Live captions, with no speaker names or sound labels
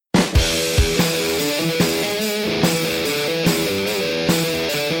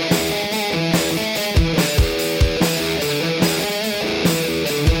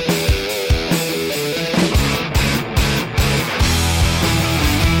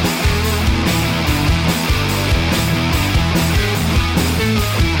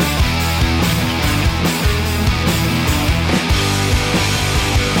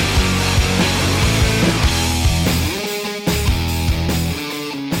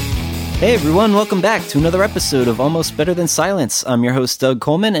Hey everyone, welcome back to another episode of Almost Better Than Silence. I'm your host, Doug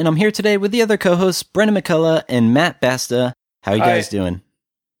Coleman, and I'm here today with the other co-hosts, Brendan McCullough and Matt Basta. How are you guys doing?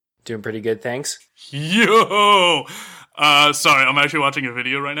 Doing pretty good, thanks. Yo! Sorry, I'm actually watching a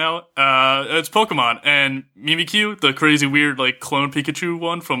video right now. It's Pokemon, and Mimikyu, the crazy weird, clone Pikachu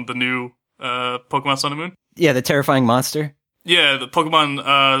one from the new, Pokemon Sun and Moon. Yeah, the terrifying monster. Yeah, the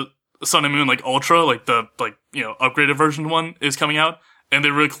Pokemon, Sun and Moon, Ultra, upgraded version one is coming out. And they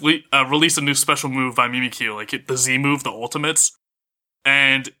released a new special move by Mimikyu, the Z move, the Ultimates.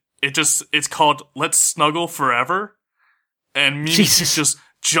 And it's called Let's Snuggle Forever. And Mimikyu just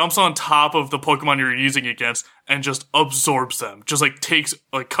jumps on top of the Pokemon you're using against and just absorbs them. Just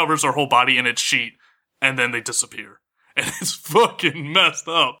covers their whole body in its sheet. And then they disappear. And it's fucking messed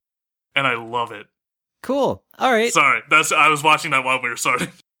up. And I love it. Cool. All right. Sorry, I was watching that while we were starting.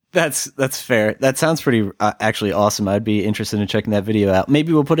 That's fair. That sounds pretty actually awesome. I'd be interested in checking that video out.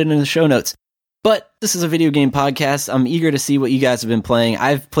 Maybe we'll put it in the show notes. But this is a video game podcast. I'm eager to see what you guys have been playing.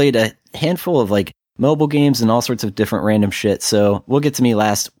 I've played a handful of mobile games and all sorts of different random shit. So we'll get to me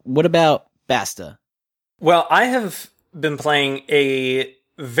last. What about Basta? Well, I have been playing a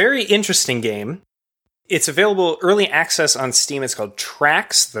very interesting game. It's available early access on Steam. It's called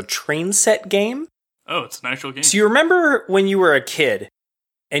Tracks, the train set game. Oh, it's an actual game. So you remember when you were a kid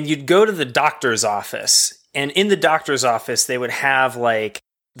and you'd go to the doctor's office, and in the doctor's office, they would have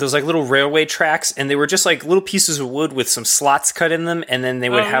those little railway tracks, and they were just little pieces of wood with some slots cut in them, and then they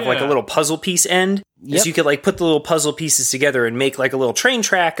would have a little puzzle piece end. Yep. So you could put the little puzzle pieces together and make a little train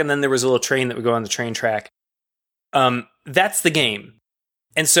track, and then there was a little train that would go on the train track. That's the game.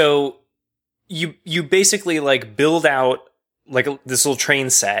 And so you basically build out this little train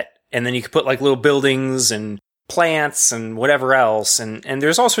set, and then you could put little buildings and plants and whatever else, and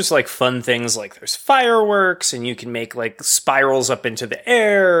there's all sorts of fun things, there's fireworks, and you can make spirals up into the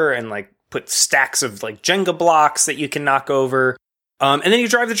air and put stacks of Jenga blocks that you can knock over, and then you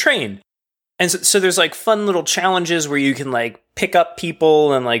drive the train. And so there's fun little challenges where you can pick up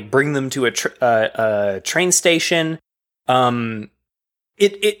people and bring them to a train station.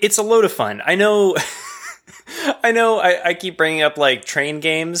 It's a load of fun. I know. I keep bringing up train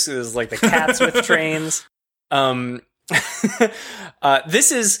games. It was the cats with trains.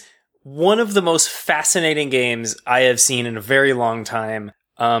 This is one of the most fascinating games I have seen in a very long time.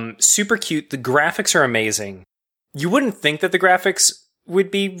 Super cute. The graphics are amazing. You wouldn't think that the graphics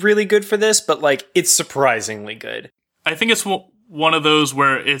would be really good for this, but it's surprisingly good. I think it's one of those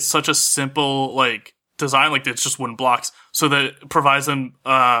where it's such a simple design, it's just wooden blocks, so that it provides them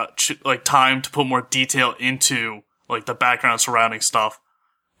time to put more detail into the background surrounding stuff.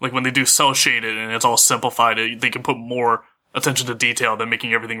 When they do cell shaded and it's all simplified, they can put more attention to detail than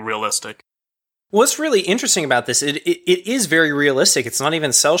making everything realistic. What's really interesting about this, it is very realistic. It's not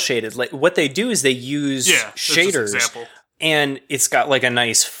even cell shaded. What they do is they use shaders, and it's got a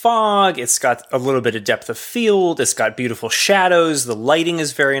nice fog. It's got a little bit of depth of field. It's got beautiful shadows. The lighting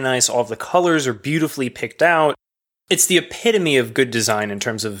is very nice. All of the colors are beautifully picked out. It's the epitome of good design in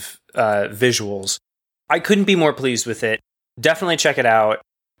terms of visuals. I couldn't be more pleased with it. Definitely check it out.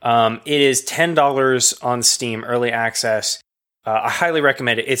 It is $10 on Steam, early access. I highly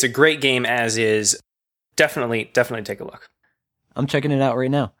recommend it. It's a great game as is. Definitely take a look. I'm checking it out right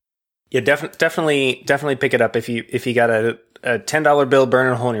now. Yeah, definitely pick it up if you got a $10 bill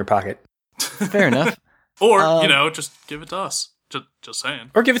burning a hole in your pocket. Fair enough. Or, just give it to us. Just saying.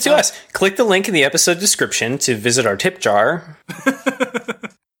 Or give it to us. Click the link in the episode description to visit our tip jar.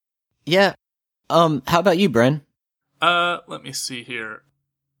 Yeah. How about you, Bren? Let me see here.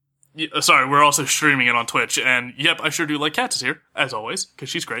 Sorry, we're also streaming it on Twitch, and yep, I sure do like Kat is here, as always, because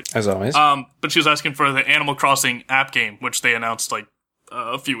she's great. As always. But she was asking for the Animal Crossing app game, which they announced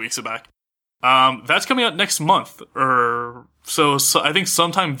a few weeks back. That's coming out next month, or so I think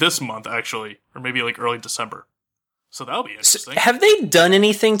sometime this month, actually, or maybe early December. So that'll be interesting. So have they done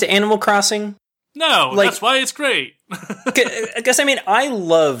anything to Animal Crossing? No, that's why it's great. Because I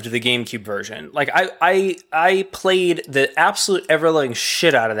loved the GameCube version. I played the absolute ever-loving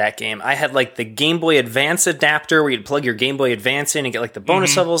shit out of that game. I had the Game Boy Advance adapter where you'd plug your Game Boy Advance in and get the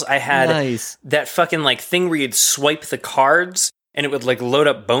bonus levels. I had that fucking thing where you'd swipe the cards and it would load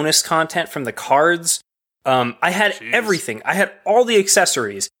up bonus content from the cards. I had everything. I had all the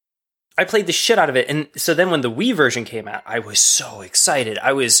accessories. I played the shit out of it. And so then when the Wii version came out, I was so excited.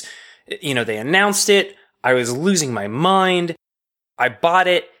 I was, they announced it. I was losing my mind. I bought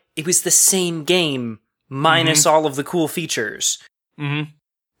it. It was the same game minus all of the cool features. Mm-hmm.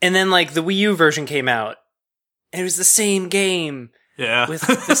 And then the Wii U version came out. And it was the same game. Yeah. With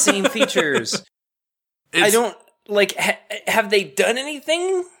the same features. I don't, have they done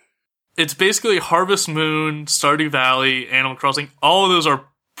anything? It's basically Harvest Moon, Stardew Valley, Animal Crossing. All of those are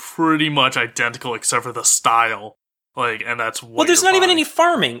pretty much identical except for the style. Like, and that's what there's not buying. even any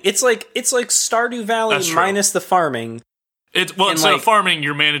farming. It's like Stardew Valley minus the farming. Instead of farming,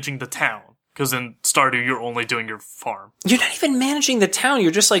 you're managing the town. Because in Stardew, you're only doing your farm. You're not even managing the town.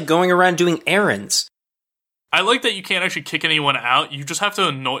 You're just like going around doing errands. I like that you can't actually kick anyone out. You just have to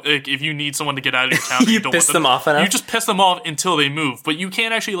annoy. Like, if you need someone to get out of your town, you piss them off enough. You just piss them off until they move. But you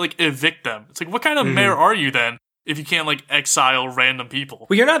can't actually like evict them. It's like, what kind of mayor are you then? If you can't like exile random people.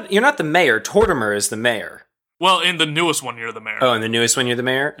 Well, you're not the mayor. Tortimer is the mayor. Well, in the newest one, you're the mayor. Oh, in the newest one, you're the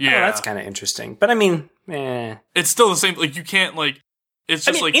mayor? Yeah. Oh, that's kind of interesting. But I mean, It's still the same. Like, you can't like. It's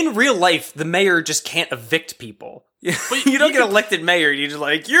just like in real life, the mayor just can't evict people. But you don't get elected mayor. You just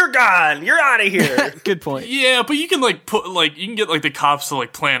like, you're gone. You're out of here. Good point. Yeah, but you can like you can get like the cops to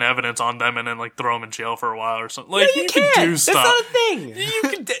like plant evidence on them and then like throw them in jail for a while or something. Like you can can't. do stuff. That's not a thing. You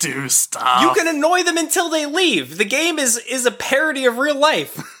can do stuff. You can annoy them until they leave. The game is a parody of real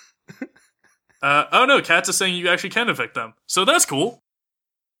life. Oh no, Katz is saying you actually can evict them, so that's cool.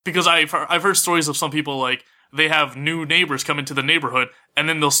 Because I've heard stories of some people like they have new neighbors come into the neighborhood and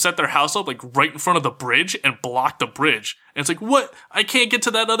then they'll set their house up like right in front of the bridge and block the bridge. And it's like, what? I can't get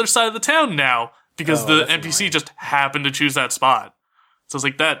to that other side of the town now because the NPC just happened to choose that spot. So it's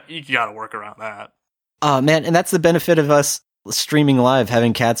like that you gotta work around that. Oh man, and that's the benefit of us streaming live,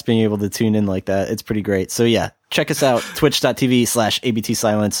 having cats being able to tune in like that. It's pretty great. So yeah, check us out,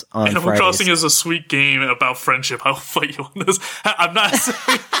 twitch.tv/ABTSilence on Animal Fridays. Crossing is a sweet game about friendship. I will fight you on this. I'm not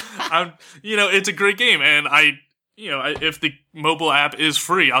saying, it's a great game, and if the mobile app is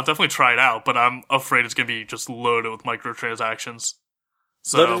free, I'll definitely try it out, but I'm afraid it's going to be just loaded with microtransactions.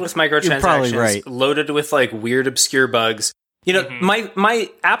 So, loaded with microtransactions, you're probably right. Loaded with like weird, obscure bugs. My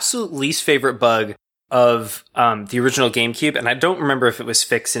absolute least favorite bug of the original GameCube, and I don't remember if it was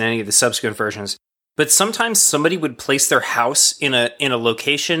fixed in any of the subsequent versions, but sometimes somebody would place their house in a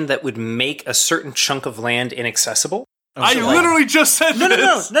location that would make a certain chunk of land inaccessible. I literally just said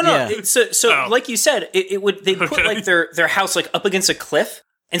this. No. Yeah. So like you said, they'd put like their house like up against a cliff,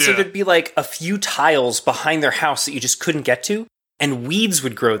 and so there'd be like a few tiles behind their house that you just couldn't get to, and weeds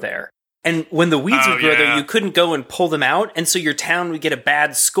would grow there. And when the weeds would grow there, you couldn't go and pull them out, and so your town would get a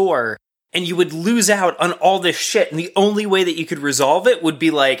bad score. And you would lose out on all this shit, and the only way that you could resolve it would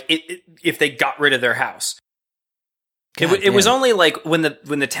be like if they got rid of their house. It was only like when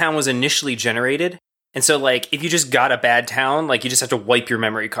the town was initially generated, and so like if you just got a bad town, like you just have to wipe your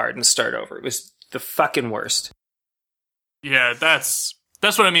memory card and start over. It was the fucking worst. Yeah, that's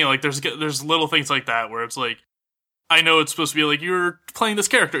what I mean. Like there's little things like that where it's like, I know it's supposed to be like you're playing this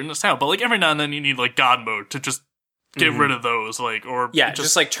character in this town, but like every now and then you need like God mode to just get rid of those, like, or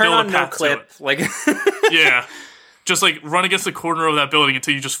just like turn on no clip, like yeah, just like run against the corner of that building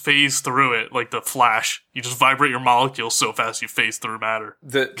until you just phase through it, like the Flash. You just vibrate your molecules so fast you phase through matter.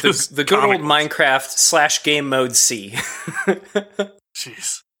 The good old Minecraft / game mode C.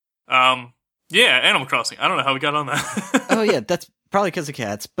 Jeez, yeah, Animal Crossing. I don't know how we got on that. Oh yeah, that's probably because of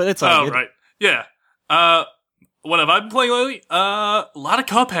cats, but it's all good. Right, yeah. What have I been playing lately? A lot of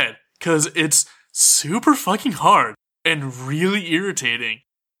Cuphead because it's super fucking hard and really irritating.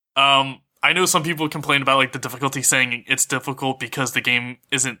 I know some people complain about like the difficulty, saying it's difficult because the game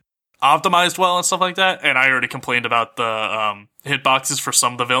isn't optimized well and stuff like that. And I already complained about the hitboxes for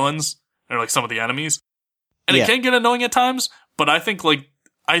some of the villains or like some of the enemies, and it can get annoying at times. But I think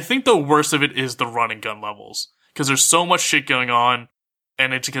the worst of it is the run and gun levels because there's so much shit going on,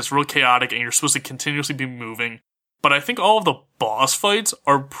 and it just gets real chaotic, and you're supposed to continuously be moving. But I think all of the boss fights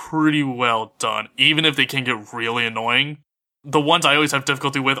are pretty well done, even if they can get really annoying. The ones I always have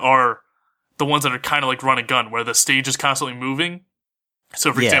difficulty with are the ones that are kind of like run and gun, where the stage is constantly moving.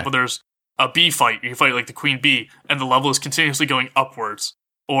 So, for example, there's a bee fight. You fight like the queen bee, and the level is continuously going upwards.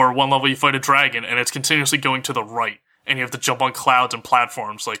 Or one level you fight a dragon, and it's continuously going to the right. And you have to jump on clouds and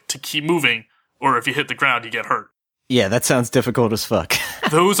platforms like to keep moving, or if you hit the ground, you get hurt. Yeah, that sounds difficult as fuck.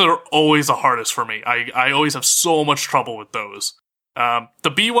 Those are always the hardest for me. I always have so much trouble with those.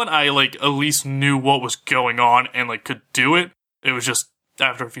 The B one, I like at least knew what was going on and like could do it. It was just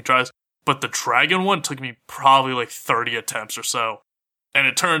after a few tries. But the dragon one took me probably like 30 attempts or so. And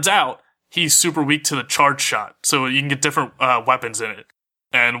it turns out he's super weak to the charge shot. So you can get different weapons in it.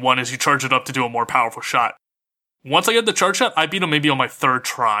 And one is you charge it up to do a more powerful shot. Once I get the charge shot, I beat him maybe on my third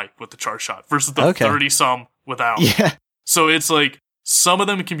try with the charge shot versus the 30-some without. Yeah. So it's like some of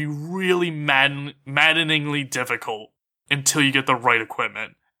them can be really maddeningly difficult until you get the right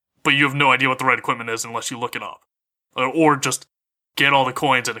equipment. But you have no idea what the right equipment is unless you look it up. Or just get all the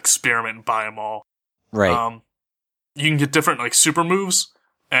coins and experiment and buy them all. Right. You can get different like super moves,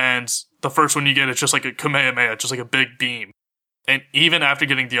 And the first one you get is just like a Kamehameha, just like a big beam. And even after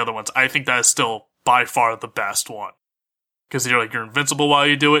getting the other ones, I think that is still by far the best one. Because you're invincible while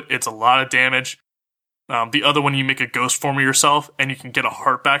you do it. It's a lot of damage. The other one, you make a ghost form of yourself, and you can get a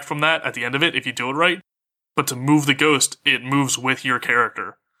heart back from that at the end of it if you do it right. But to move the ghost, it moves with your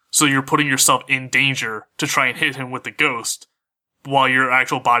character. So you're putting yourself in danger to try and hit him with the ghost while your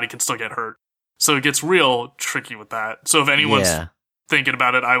actual body can still get hurt. So it gets real tricky with that. So if anyone's thinking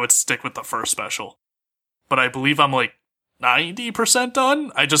about it, I would stick with the first special. But I believe I'm 90%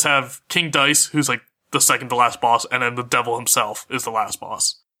 done. I just have King Dice, who's the second to last boss, and then the devil himself is the last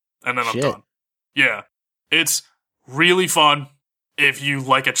boss. And then I'm done. Yeah. It's really fun if you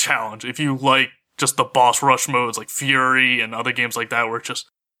like a challenge. If you like just the boss rush modes like Fury and other games like that where it's just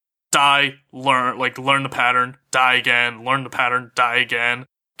die, learn the pattern, die again, learn the pattern, die again,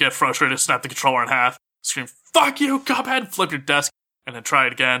 get frustrated, snap the controller in half, scream, fuck you, Cuphead, flip your desk, and then try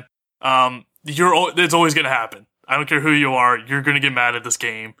it again. It's always going to happen. I don't care who you are, you're going to get mad at this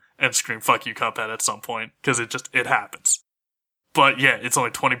game and scream, fuck you, Cuphead at some point, because it happens. But yeah, it's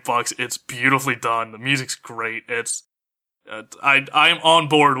only $20. It's beautifully done. The music's great. It's, I'm on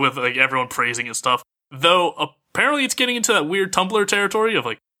board with everyone praising and stuff. Though apparently it's getting into that weird Tumblr territory of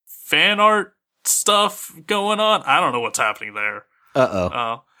fan art stuff going on. I don't know what's happening there.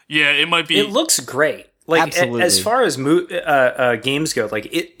 Yeah, it might be. It looks great. Absolutely. As far as games go,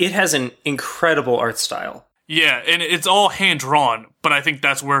 it has an incredible art style. Yeah, and it's all hand drawn, but I think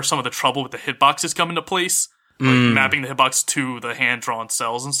that's where some of the trouble with the hitboxes come into place. Mapping the hitbox to the hand-drawn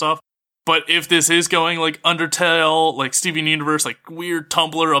cells and stuff. But if this is going Undertale, Steven Universe, weird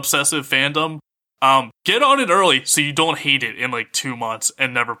Tumblr obsessive fandom, get on it early so you don't hate it in 2 months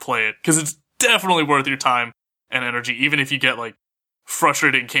and never play it. Because it's definitely worth your time and energy, even if you get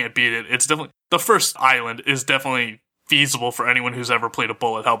frustrated and can't beat it. It's definitely, the first island is definitely feasible for anyone who's ever played a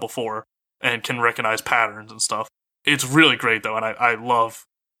bullet hell before and can recognize patterns and stuff. It's really great though, and I love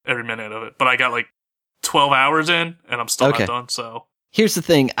every minute of it. But I got 12 hours in, and I'm still not done, so... Here's the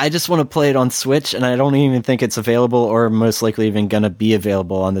thing, I just want to play it on Switch, and I don't even think it's available, or most likely even gonna be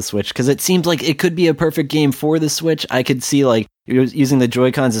available on the Switch, because it seems like it could be a perfect game for the Switch. I could see, using the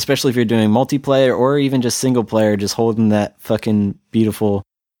Joy-Cons, especially if you're doing multiplayer, or even just single player, just holding that fucking beautiful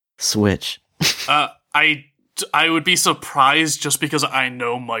Switch. I would be surprised, just because I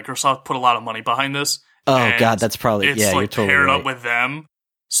know Microsoft put a lot of money behind this. Oh god, that's probably... It's you're totally paired right. up with them.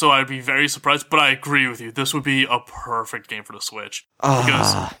 So I'd be very surprised, but I agree with you. This would be a perfect game for the Switch.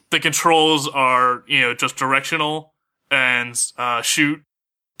 Because the controls are, just directional and shoot,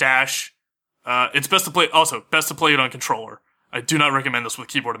 dash. It's best to play it on controller. I do not recommend this with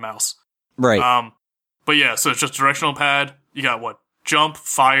keyboard and mouse. Right. But yeah, so it's just directional pad. You got jump,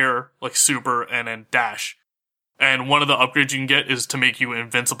 fire, super, and then dash. And one of the upgrades you can get is to make you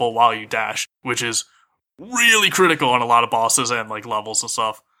invincible while you dash, which is really critical on a lot of bosses and levels and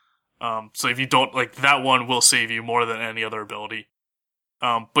stuff. So if you don't that one will save you more than any other ability.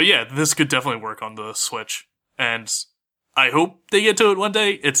 But yeah, this could definitely work on the Switch, and I hope they get to it one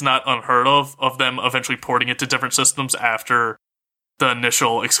day. It's not unheard of them eventually porting it to different systems after the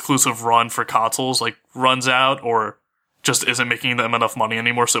initial exclusive run for consoles runs out or just isn't making them enough money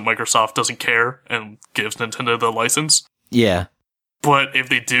anymore, so Microsoft doesn't care and gives Nintendo the license. Yeah. But if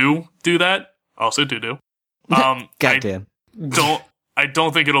they do that, also do. Goddamn. I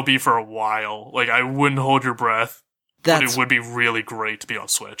don't think it'll be for a while. I wouldn't hold your breath. But it would be really great to be on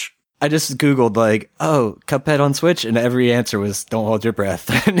Switch. I just Googled, Cuphead on Switch, and every answer was, don't hold your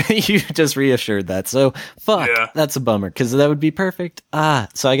breath. And you just reassured that. So, fuck, that's a bummer, because that would be perfect.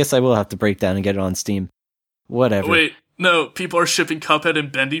 So I guess I will have to break down and get it on Steam. Whatever. Wait, no, people are shipping Cuphead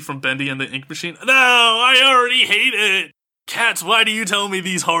and Bendy from Bendy and the Ink Machine. No, I already hate it! Cats, why do you tell me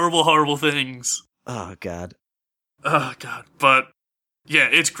these horrible, horrible things? Oh, God. Oh, God. But, yeah,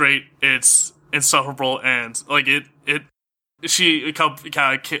 it's great. It's insufferable, and,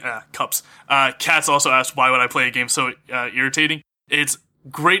 Cats also asked, why would I play a game so irritating? It's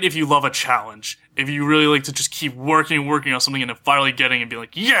great if you love a challenge. If you really like to just keep working on something and then finally getting and be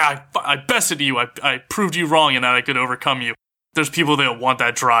like, yeah, I bested you, I proved you wrong and that I could overcome you. There's people that want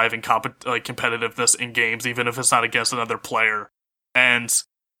that drive and competitiveness in games, even if it's not against another player. And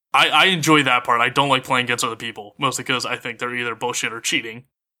I enjoy that part. I don't like playing against other people, mostly because I think they're either bullshit or cheating.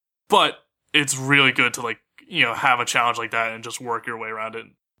 But it's really good to have a challenge like that and just work your way around it.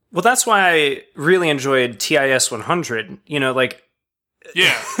 Well, that's why I really enjoyed TIS 100.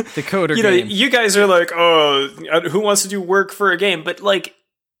 Yeah, the coder game. You guys are like, oh, who wants to do work for a game? But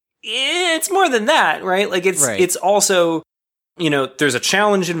it's more than that, right? It's also, there's a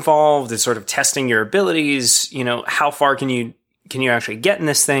challenge involved. It's sort of testing your abilities. How far can you can you actually get in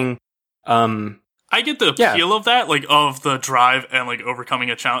this thing? I get the appeal of that, like, of the drive and, like, overcoming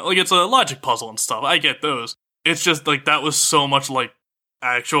a challenge. Like, it's a logic puzzle and stuff. I get those. It's just, like, that was so much, like,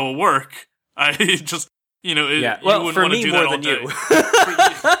 actual work. I just, you know, yeah. You wouldn't for want to me do more that all than day. you.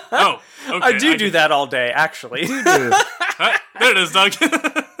 Oh, okay. I do that all day, actually. Dude, There it is, Doug.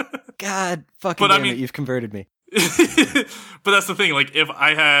 God fucking But I damn mean- it, you've converted me. But that's the thing, like, if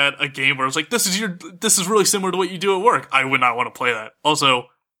I had a game where it's like, this is really similar to what you do at work, I would not want to play that. Also,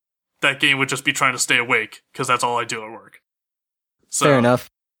 that game would just be trying to stay awake, because that's all I do at work. So, Fair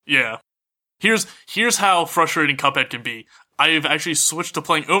enough. Yeah. Here's how frustrating Cuphead can be. I've actually switched to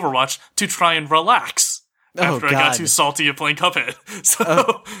playing Overwatch to try and relax after I got God. too salty at playing Cuphead.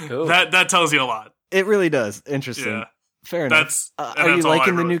 So Cool. that tells you a lot. It really does. Interesting. Yeah. Fair enough. That's and Are you that's all I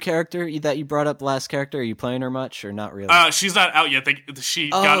liking the wrote. new character that you brought up, last character? Are you playing her much or not really? She's not out yet. She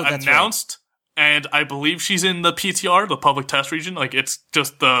Oh, got that's announced, and I believe she's in the PTR, the public test region. Like, it's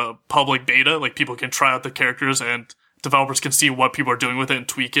just the public beta. Like, people can try out the characters, and developers can see what people are doing with it and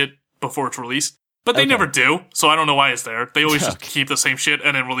tweak it before it's released. But they Okay. never do, so I don't know why it's there. They always just Okay. keep the same shit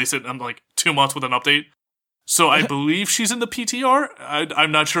and then release it in, like, 2 months with an update. So I believe she's in the PTR.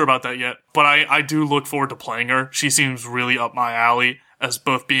 I'm not sure about that yet, but I do look forward to playing her. She seems really up my alley as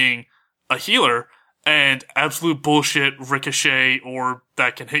both being a healer and absolute bullshit ricochet or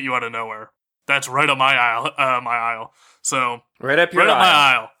that can hit you out of nowhere. That's right up my aisle. So Right up your right up my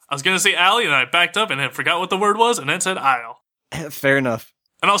aisle. aisle. I was gonna say alley and I backed up and then forgot what the word was and then said aisle. Fair enough.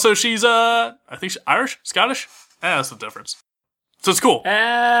 And also she's I think she's Irish, Scottish. That's the difference. So it's cool.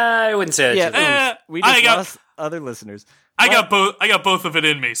 I wouldn't say that. Yeah, we just I got- lost other listeners. I got both of it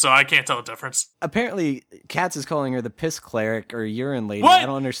in me, so I can't tell the difference. Apparently, Katz is calling her the piss cleric or urine lady. What? I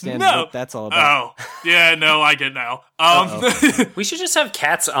don't understand No. what that's all about. Oh, yeah, no, I get now. We should just have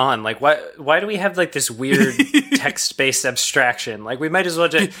cats on. Like, why do we have like this weird text-based abstraction? Like, we might as well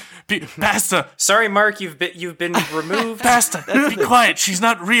just. Pasta, Sorry, Mark, you've been removed. Pasta, be quiet. She's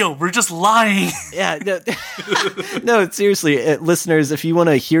not real. We're just lying. Yeah, no, no, seriously, listeners, if you want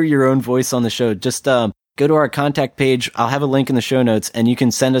to hear your own voice on the show, just go to our contact page. I'll have a link in the show notes, and you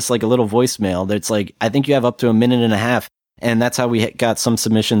can send us like a little voicemail. That's like, I think you have up to a minute and a half, and that's how we got some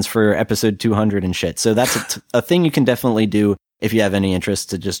submissions for episode 200 and shit. So that's a thing you can definitely do if you have any interest,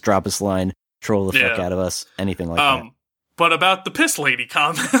 to just drop us a line, troll the fuck out of us, anything like that. But about the piss lady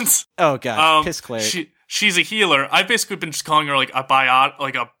comments. Oh god, piss cleric. She's a healer. I've basically been just calling her like a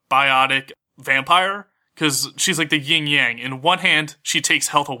biotic vampire. Because she's like the yin yang. In one hand, she takes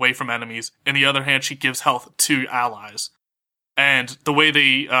health away from enemies. In the other hand, she gives health to allies. And the way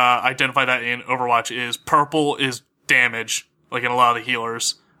they identify that in Overwatch is purple is damage, like in a lot of the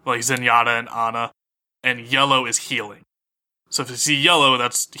healers, like Zenyatta and Ana. And yellow is healing. So if you see yellow,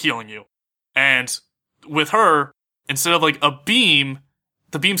 that's healing you. And with her, instead of like a beam,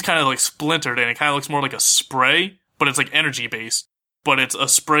 the beam's kind of like splintered and it kind of looks more like a spray, but it's like energy based. But it's a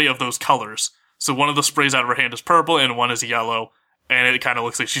spray of those colors. So one of the sprays out of her hand is purple and one is yellow, and it kind of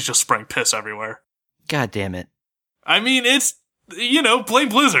looks like she's just spraying piss everywhere. God damn it. I mean, it's, blame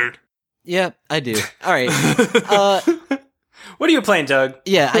Blizzard. Yeah, I do. All right. What are you playing, Doug?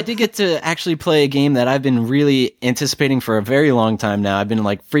 Yeah, I did get to actually play a game that I've been really anticipating for a very long time now. I've been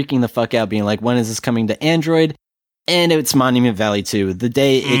like freaking the fuck out, being like, when is this coming to Android? And it's Monument Valley 2. The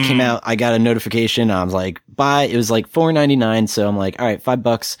day it came out, I got a notification. I was like, buy. It was like $4.99. So I'm like, all right,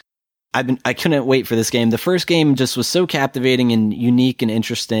 $5. I couldn't wait for this game. The first game just was so captivating and unique and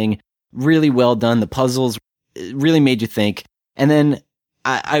interesting. Really well done. The puzzles really made you think. And then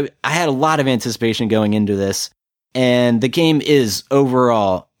I had a lot of anticipation going into this. And the game is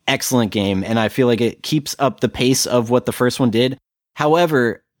overall excellent game. And I feel like it keeps up the pace of what the first one did.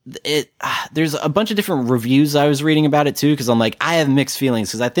 However, there's a bunch of different reviews I was reading about it too, because I'm like, I have mixed feelings,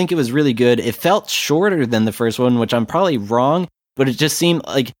 because I think it was really good. It felt shorter than the first one, which I'm probably wrong, but it just seemed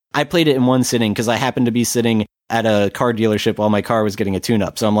like I played it in one sitting because I happened to be sitting at a car dealership while my car was getting a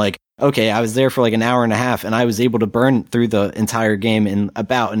tune-up. So I'm like, okay, I was there for like an hour and a half, and I was able to burn through the entire game in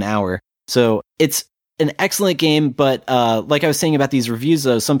about an hour. So it's an excellent game, but like I was saying about these reviews,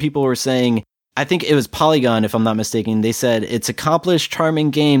 though, some people were saying, I think it was Polygon, if I'm not mistaken, they said, it's accomplished,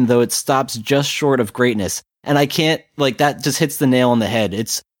 charming game, though it stops just short of greatness. And I can't, like, that just hits the nail on the head.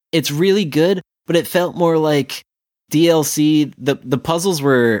 It's really good, but it felt more like DLC. The puzzles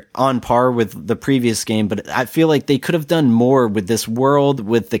were on par with the previous game, but I feel like they could have done more with this world,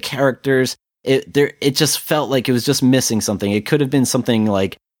 with the characters. It just felt like it was just missing something. It could have been something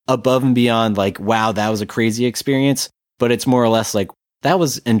like above and beyond, like, wow, that was a crazy experience, but it's more or less like, that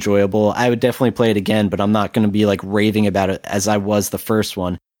was enjoyable. I would definitely play it again, but I'm not going to be like raving about it as I was the first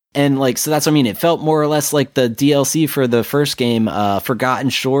one. And like, so that's what I mean. It felt more or less like the DLC for the first game, Forgotten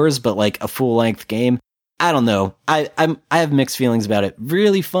Shores, but like a full length game. I don't know. I have mixed feelings about it.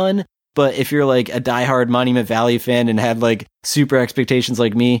 Really fun, but if you're like a diehard Monument Valley fan and had like super expectations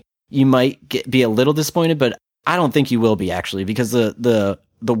like me, you might be a little disappointed. But I don't think you will be, actually, because the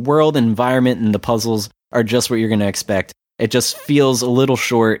world environment and the puzzles are just what you're going to expect. It just feels a little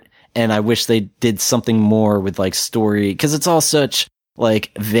short, and I wish they did something more with like story, because it's all such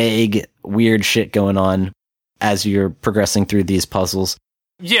like vague, weird shit going on as you're progressing through these puzzles.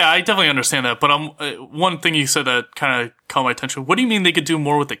 Yeah, I definitely understand that, but one thing you said that kind of caught my attention. What do you mean they could do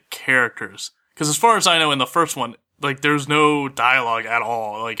more with the characters? Because as far as I know, in the first one, like, there's no dialogue at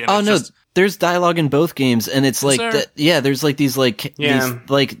all. Like, there's dialogue in both games, and it's like, there's like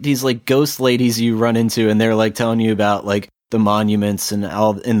these like ghost ladies you run into, and they're like telling you about like the monuments and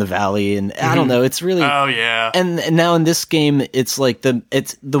all in the valley, and I don't know, it's really And now in this game, it's like the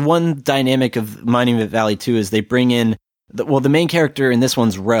one dynamic of Monument Valley 2 is they bring in the main character in this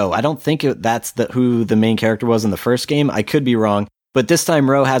one's Ro. I don't think that's who the main character was in the first game. I could be wrong, but this time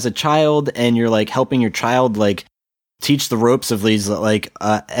Ro has a child, and you're like helping your child like teach the ropes of these like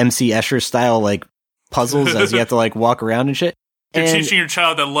MC Escher style like puzzles as you have to like walk around and shit. You're teaching your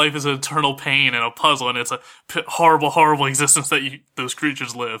child that life is an eternal pain and a puzzle, and it's a horrible, horrible existence that those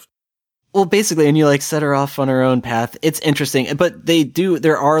creatures live. Well, basically, and you like set her off on her own path. It's interesting, but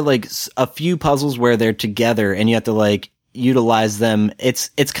there are like a few puzzles where they're together, and you have to like utilize them. It's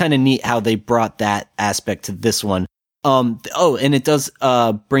kind of neat how they brought that aspect to this one. And it does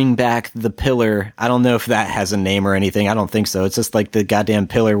bring back the pillar. I don't know if that has a name or anything. I don't think so. It's just like the goddamn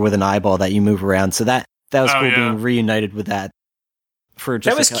pillar with an eyeball that you move around. So that was cool being reunited with that. For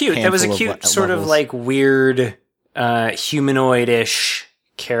just that was cute. That was a cute sort of like weird humanoid-ish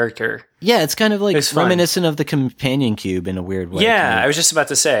character. Yeah, it's kind of like reminiscent of the companion cube in a weird way. Yeah, I was just about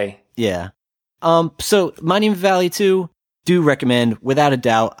to say. Yeah. So Monument Valley 2, do recommend without a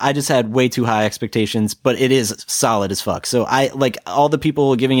doubt. I just had way too high expectations, but it is solid as fuck. So I like all the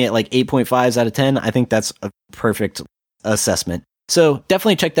people giving it like 8.5s out of 10. I think that's a perfect assessment. So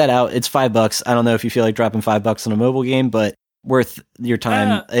definitely check that out. It's $5. I don't know if you feel like dropping $5 on a mobile game, but worth your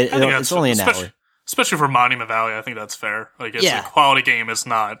time. It's only an hour. Especially for Monument Valley, I think that's fair. Like, it's a quality game. It's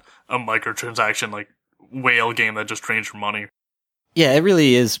not a microtransaction, like, whale game that just drains your money. Yeah, it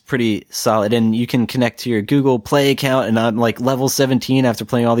really is pretty solid, and you can connect to your Google Play account, and I'm like level 17 after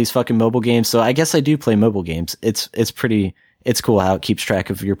playing all these fucking mobile games, so I guess I do play mobile games. It's cool how it keeps track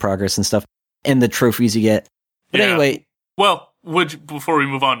of your progress and stuff, and the trophies you get. But anyway. Well, before we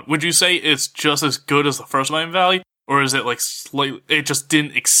move on, would you say it's just as good as the first Monument Valley, or is it like slightly, it just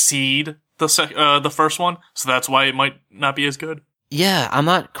didn't exceed the first one, so that's why it might not be as good? Yeah, I'm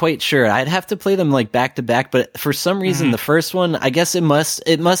not quite sure. I'd have to play them like back to back, but for some reason the first one, I guess it must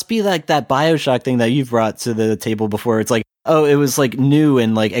be like that BioShock thing that you've brought to the table before. It's like, oh, it was like new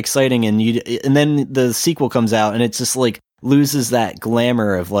and like exciting, and then the sequel comes out and it just like loses that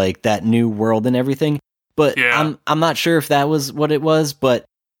glamour of like that new world and everything. But I'm not sure if that was what it was, but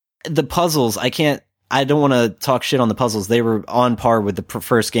the puzzles, I don't want to talk shit on the puzzles. They were on par with the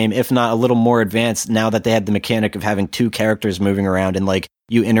first game, if not a little more advanced, now that they had the mechanic of having two characters moving around and like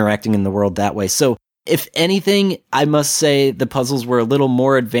you interacting in the world that way. So if anything, I must say the puzzles were a little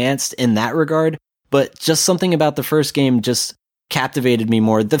more advanced in that regard, but just something about the first game just captivated me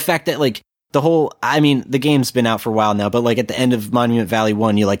more. The fact that like the game's been out for a while now, but like at the end of Monument Valley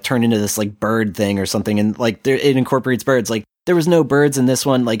 1, you like turn into this like bird thing or something, and like it incorporates birds. Like, there was no birds in this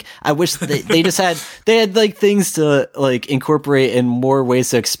one. Like, I wish they just had like things to like incorporate in more ways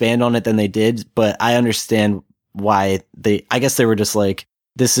to expand on it than they did. But I understand why I guess they were just like,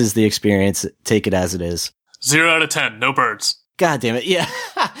 this is the experience. Take it as it is. 0 out of 10. No birds. God damn it. Yeah.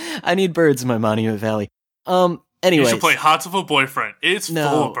 I need birds in my Monument Valley. Anyway. You should play Hatoful Boyfriend. It's full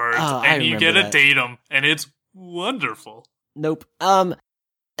of birds, and you get to date them, and it's wonderful. Nope.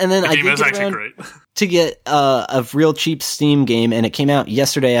 And then I did get around to get a real cheap Steam game, and it came out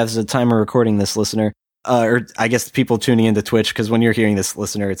yesterday as the time of recording this, listener. Or I guess people tuning into Twitch, because when you're hearing this,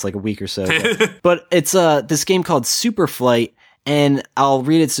 listener, it's like a week or so. But it's this game called Superflight, and I'll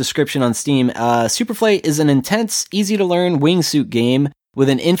read its description on Steam. Superflight is an intense, easy-to-learn wingsuit game with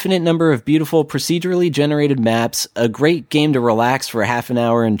an infinite number of beautiful, procedurally generated maps, a great game to relax for a half an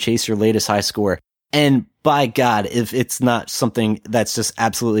hour and chase your latest high score. And by God, if it's not something that's just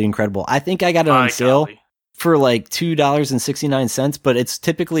absolutely incredible. I think I got it on sale for like $2.69, but it's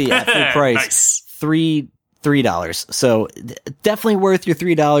typically at full price, $3. So definitely worth your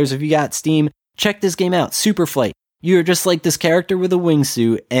 $3 if you got Steam. Check this game out, Superflight. you're just like this character with a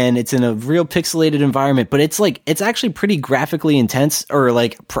wingsuit, and it's in a real pixelated environment, but it's like, it's actually pretty graphically intense, or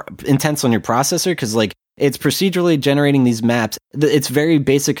like intense on your processor, because like it's procedurally generating these maps. It's very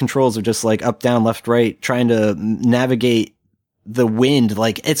basic controls of just like up, down, left, right, trying to navigate the wind.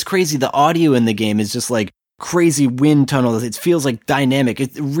 Like, it's crazy. The audio in the game is just like crazy wind tunnels. It feels like dynamic.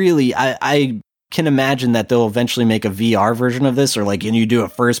 It really, I can imagine that they'll eventually make a VR version of this, or like, and you do a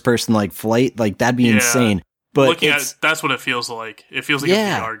first person like flight, like that'd be insane. But looking at it, that's what it feels like. It feels like a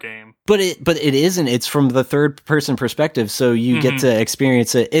VR game. But it isn't. It's from the third person perspective, so you get to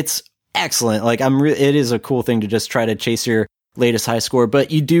experience it. It's excellent. Like, it is a cool thing to just try to chase your latest high score,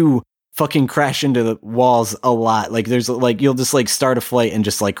 but you do fucking crash into the walls a lot. Like, there's like, you'll just like start a flight and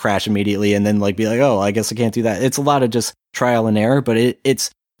just like crash immediately, and then like be like, oh, I guess I can't do that. It's a lot of just trial and error, but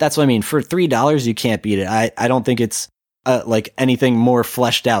it's that's what I mean. For $3, you can't beat it. I don't think it's like anything more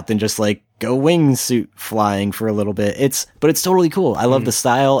fleshed out than just like go wingsuit flying for a little bit. But it's totally cool. I love the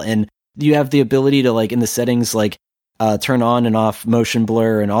style, and you have the ability to like in the settings like turn on and off motion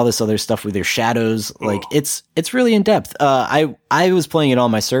blur and all this other stuff with your shadows. Like it's really in depth. I was playing it on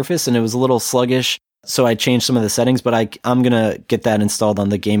my Surface and it was a little sluggish, so I changed some of the settings, but I'm gonna get that installed on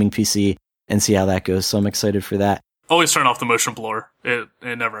the gaming PC and see how that goes. So I'm excited for that. Always turn off the motion blur. It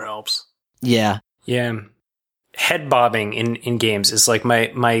never helps. Yeah. Head bobbing in games is like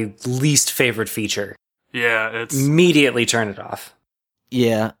my least favorite feature. Yeah, it's immediately turn it off.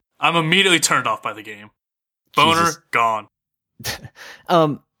 Yeah. I'm immediately turned off by the game. Boner Jesus. Gone.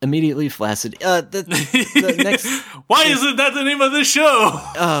 Immediately flaccid. The next. Why isn't that the name of this show?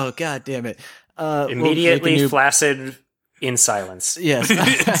 Oh, god damn it. Immediately flaccid in silence. Yes.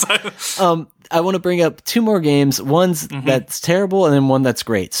 I want to bring up two more games. One's that's terrible, and then one that's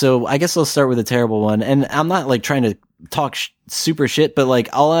great. So I guess I'll start with the terrible one. And I'm not like trying to talk super shit, but like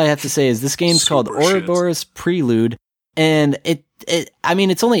all I have to say is this game's called Ouroboros Prelude, and I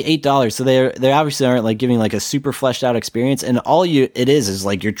mean, it's only $8, so they obviously aren't like giving like a super fleshed out experience. And all it is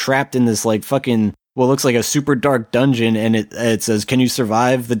like you're trapped in this like fucking what looks like a super dark dungeon, and it says, "Can you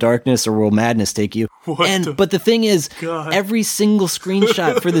survive the darkness, or will madness take you?" But the thing is, every single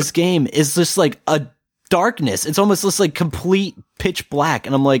screenshot for this game is just like a darkness. It's almost just like complete pitch black,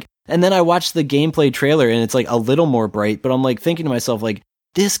 and I'm like, and then I watched the gameplay trailer, and it's like a little more bright, but I'm like thinking to myself, like,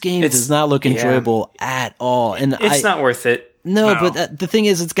 this game does not look enjoyable at all, and it's not worth it. No, but the thing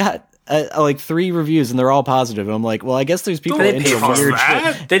is, it's got like 3 reviews, and they're all positive. And I'm like, well, I guess there's people into weird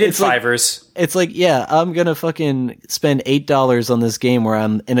shit. They did fivers. It's like, yeah, I'm gonna fucking spend $8 on this game where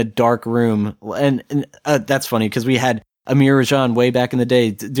I'm in a dark room, and that's funny because we had Amir Rajan way back in the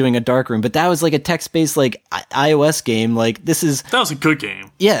day doing a dark room, but that was like a text-based like iOS game. Like that was a good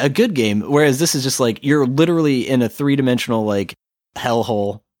game. Yeah, a good game. Whereas this is just like you're literally in a 3-dimensional like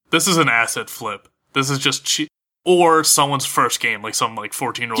hellhole. This is an asset flip. This is just cheap. Or someone's first game, like some like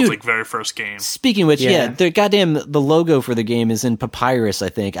 14-year-old's like very first game. Speaking of which, the logo for the game is in Papyrus, I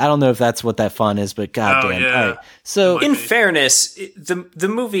think. I don't know if that's what that font is, but goddamn. Yeah. All right. So in fairness, the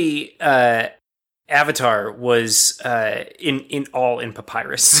movie Avatar was in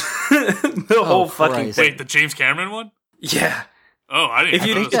Papyrus. The whole fucking thing. Wait, the James Cameron one? Yeah. Oh, I didn't.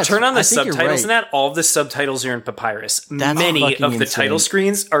 If you turn on the subtitles in that, all of the subtitles are in Papyrus. Many of the title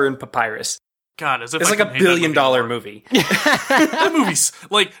screens are in Papyrus. God, as if it's like $1 billion movie. That movie's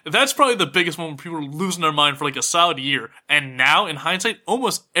like that's probably the biggest one where people are losing their mind for like a solid year. And now, in hindsight,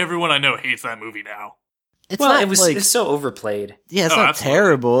 almost everyone I know hates that movie now. It's so overplayed. Yeah, it's not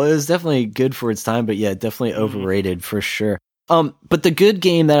terrible. It was definitely good for its time, but yeah, definitely overrated for sure. But the good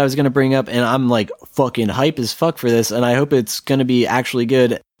game that I was going to bring up, and I'm like fucking hype as fuck for this, and I hope it's going to be actually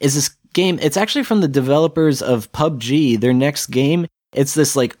good, is this game. It's actually from the developers of PUBG. Their next game. It's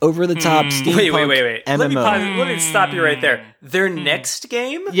this like over the top steampunk wait. MMO. Let me stop you right there. Their next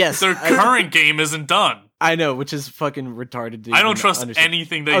game? Yes. Their current game isn't done. I know, which is fucking retarded. I don't trust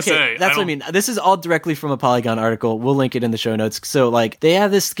anything they say. That's what I mean. This is all directly from a Polygon article. We'll link it in the show notes. So like they have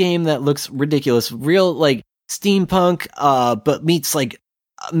this game that looks ridiculous, real like steampunk, but meets like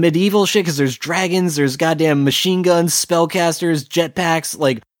medieval shit because there's dragons, there's goddamn machine guns, spellcasters, jetpacks,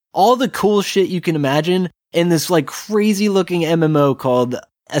 like all the cool shit you can imagine. In this like crazy looking MMO called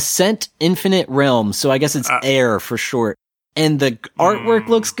Ascent Infinite Realms. So I guess it's AIR for short. And the artwork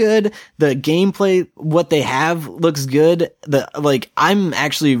looks good. The gameplay, what they have looks good. I'm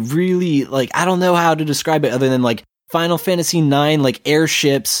actually really like, I don't know how to describe it other than like Final Fantasy 9, like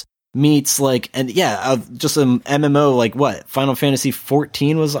airships meets like, and yeah, just an MMO like what? Final Fantasy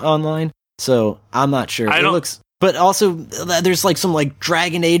 14 was online. So I'm not sure. It looks. But also, there's like some like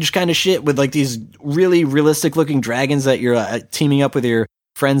Dragon Age kind of shit with like these really realistic looking dragons that you're teaming up with your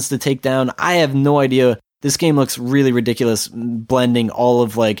friends to take down. I have no idea this game looks really ridiculous, blending all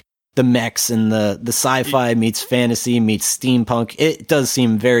of like the mechs and the sci-fi meets fantasy meets steampunk. It does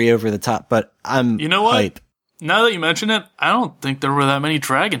seem very over the top, but I'm hype. Now that you mention it, I don't think there were that many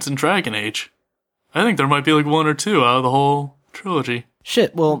dragons in Dragon Age. I think there might be like 1 or 2 out of the whole trilogy.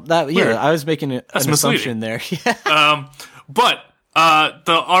 Shit, well, I was making an assumption there. But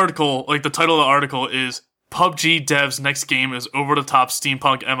the article, like the title of the article is PUBG devs next game is over-the-top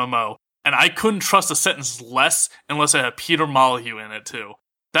steampunk MMO. And I couldn't trust a sentence less unless it had Peter Molyneux in it too.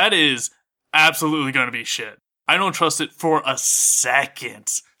 That is absolutely going to be shit. I don't trust it for a second.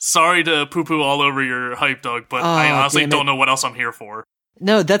 Sorry to poo-poo all over your hype, Doug, but I honestly don't know what else I'm here for.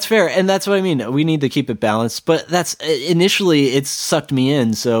 No, that's fair, and that's what I mean. We need to keep it balanced, but that's initially it sucked me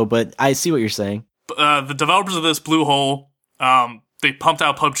in. So, but I see what you're saying. The developers of this, Bluehole, they pumped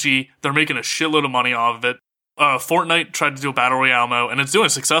out PUBG. They're making a shitload of money off of it. Fortnite tried to do a battle royale mode, and it's doing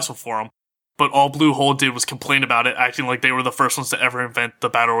successful for them. But all Bluehole did was complain about it, acting like they were the first ones to ever invent the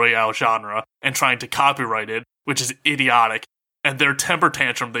battle royale genre and trying to copyright it, which is idiotic. And their temper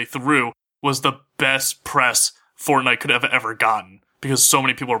tantrum they threw was the best press Fortnite could have ever gotten, because so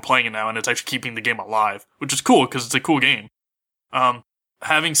many people are playing it now, and it's actually keeping the game alive, which is cool, because it's a cool game.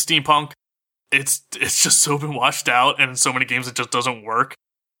 Having steampunk, it's just so been washed out, and in so many games it just doesn't work.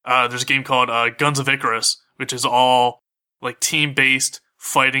 There's a game called Guns of Icarus, which is all like team-based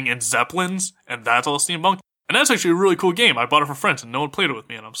fighting in zeppelins, and that's all steampunk. And that's actually a really cool game. I bought it for friends, and no one played it with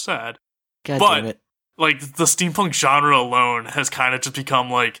me, and I'm sad. God damn it. Like, the steampunk genre alone has kind of just become,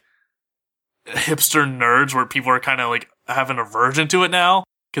 like, hipster nerds where people are kind of, like, have an aversion to it now,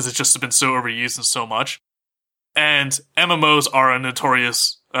 because it's just been so overused and so much. And MMOs are a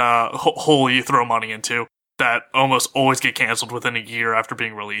notorious hole you throw money into that almost always get canceled within a year after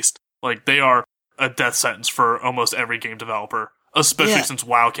being released. Like, they are a death sentence for almost every game developer, especially since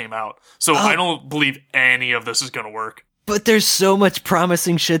WoW came out. So I don't believe any of this is going to work. But there's so much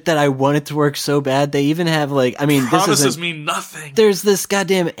promising shit that I want it to work so bad. They even have like, I mean, promises mean nothing. There's this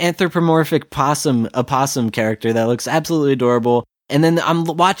goddamn anthropomorphic possum character that looks absolutely adorable. And then I'm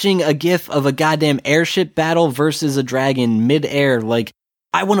watching a gif of a goddamn airship battle versus a dragon mid-air. Like,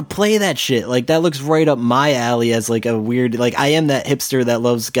 I want to play that shit. Like, that looks right up my alley as like a weird, like, I am that hipster that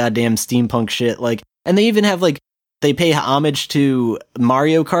loves goddamn steampunk shit. Like, and they even have like, they pay homage to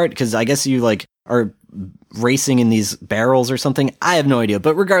Mario Kart because I guess you like are racing in these barrels or something. I have no idea,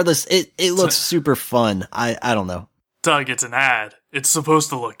 but regardless, it looks super fun. I don't know. Doug, it's an ad. It's supposed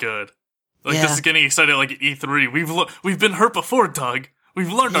to look good. Like, this is getting excited like at E3. We've been hurt before, Doug.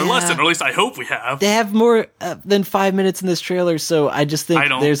 We've learned our lesson, or at least I hope we have. They have more than 5 minutes in this trailer, so I just think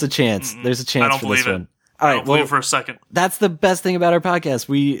there's a chance. There's a chance for this one. All right, believe it for a second. That's the best thing about our podcast.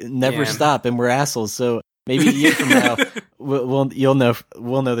 We never stop, and we're assholes. So maybe a year from now, we'll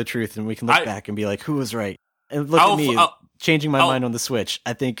know the truth, and we can look back and be like, who was right? And look at me changing my mind on the Switch.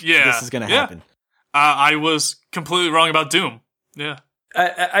 I think this is going to happen. I was completely wrong about Doom. Yeah.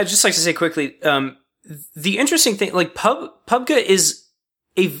 I'd just like to say quickly, the interesting thing, like PUBG is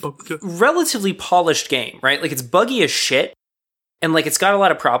a relatively polished game, right? Like, it's buggy as shit, and like it's got a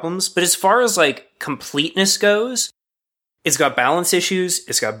lot of problems, but as far as like completeness goes, it's got balance issues,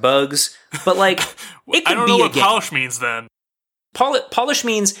 it's got bugs, but like it could I don't be know what a game. polish means then. Polish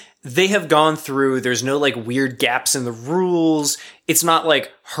means they have gone through, there's no like weird gaps in the rules. It's not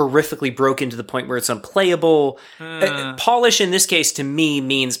like horrifically broken to the point where it's unplayable. Polish in this case to me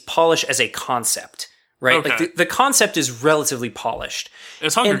means polish as a concept, right? Okay. Like the concept is relatively polished.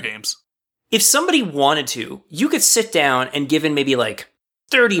 It's Hunger Games. If somebody wanted to, you could sit down and given maybe like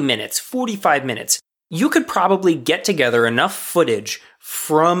 30 minutes, 45 minutes, you could probably get together enough footage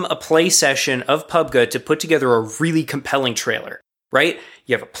from a play session of PUBG to put together a really compelling trailer, right?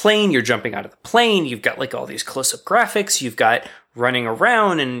 You have a plane, you're jumping out of the plane, you've got like all these close-up graphics, you've got running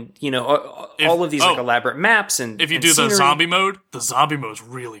around and, you know, all of these like elaborate maps and if you do scenery. the zombie mode's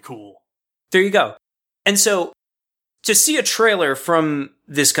really cool. There you go. And so to see a trailer from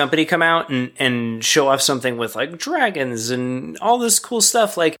this company come out and show off something with like dragons and all this cool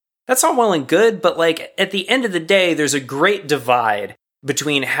stuff, like that's all well and good, but like at the end of the day, there's a great divide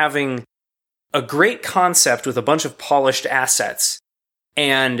between having a great concept with a bunch of polished assets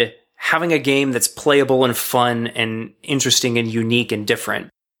and having a game that's playable and fun and interesting and unique and different.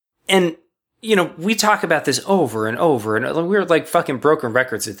 And, you know, we talk about this over and over, and we're like fucking broken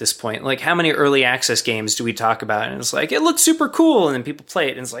records at this point. Like, how many early access games do we talk about? And it's like, it looks super cool, and then people play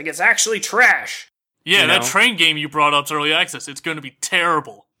it, and it's like, it's actually trash. Yeah, that train game you brought up's early access. It's going to be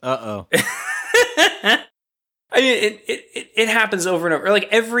terrible. Uh-oh. I mean, it happens over and over. Like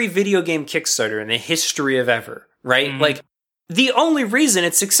every video game Kickstarter in the history of ever, right? Mm-hmm. Like the only reason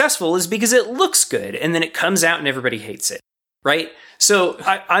it's successful is because it looks good, and then it comes out and everybody hates it, right? So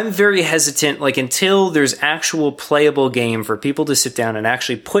I'm very hesitant, like, until there's actual playable game for people to sit down and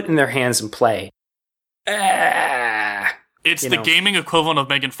actually put in their hands and play. It's the gaming equivalent of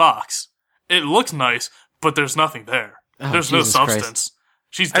Megan Fox. It looks nice, but there's nothing there. There's Jesus no substance. Christ.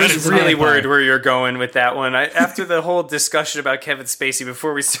 She's I dead. was really worried where you're going with that one. After the whole discussion about Kevin Spacey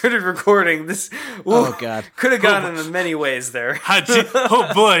before we started recording, this Oh, God. could have gone in many ways there.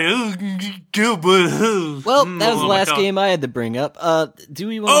 Oh boy, good boy. Well, that was the last God. game I had to bring up. Do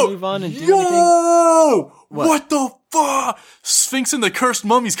we want to move on and do anything? Yo! What? What the fuck? Sphinx and the Cursed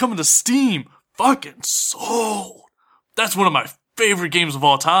Mummy's coming to Steam. Fucking sold. That's one of my favorite games of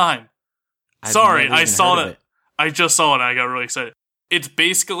all time. I've Sorry, never I even saw heard of that. it. I just saw it and I got really excited. It's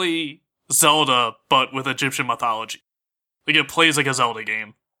basically Zelda, but with Egyptian mythology. Like, it plays like a Zelda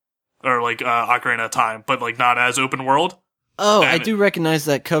game. Or like Ocarina of Time, but like not as open world. Oh, I And- do recognize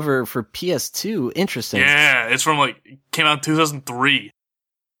that cover for PS2. Interesting. Yeah, it's from like, came out in 2003.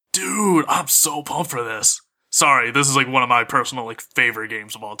 Dude, I'm so pumped for this. Sorry, this is like one of my personal like favorite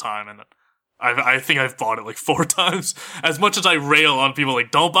games of all time, and I think I've bought it like 4 times. As much as I rail on people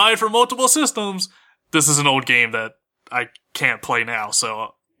like, don't buy it for multiple systems, this is an old game that I can't play now,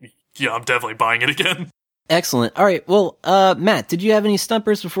 so yeah, I'm definitely buying it again. Excellent. All right. Well, Matt, did you have any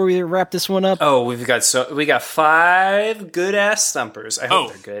stumpers before we wrap this one up? Oh, we got 5 good ass stumpers. I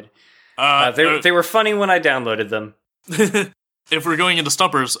hope they're good. They were funny when I downloaded them. If we're going into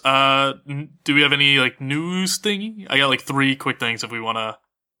stumpers, do we have any like news thingy? I got like 3 quick things if we want to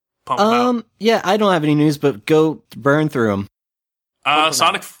pump them out. Yeah, I don't have any news, but go burn through them.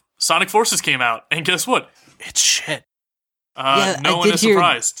 Sonic Forces came out, and guess what? It's shit. Yeah, no I one did is hear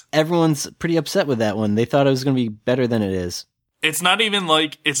surprised. Everyone's pretty upset with that one. They thought it was going to be better than it is. It's not even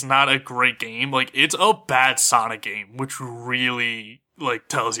like it's not a great game. Like, it's a bad Sonic game, which really like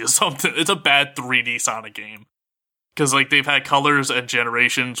tells you something. It's a bad 3D Sonic game. Because like they've had colors and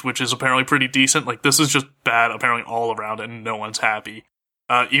generations, which is apparently pretty decent. Like, this is just bad apparently all around, and no one's happy.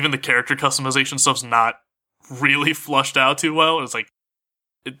 Even the character customization stuff's not really flushed out too well. It's like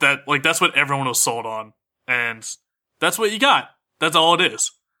that's what everyone was sold on, and that's what you got. That's all it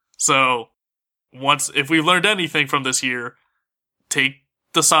is. So, if we've learned anything from this year, take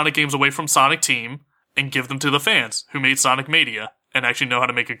the Sonic games away from Sonic Team and give them to the fans who made Sonic Mania and actually know how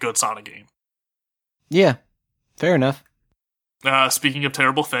to make a good Sonic game. Yeah, fair enough. Speaking of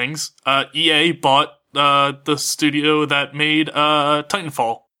terrible things, EA bought the studio that made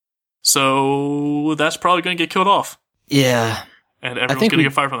Titanfall. So that's probably going to get killed off. Yeah. And everyone's going to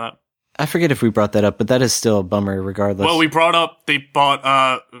get fired from that. I forget if we brought that up, but that is still a bummer regardless. Well, we brought up they bought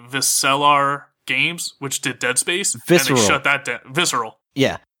Viscelar Games, which did Dead Space. Visceral. And they shut that down. Visceral.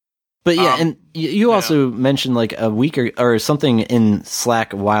 Yeah. But yeah, and you also mentioned like a week or something in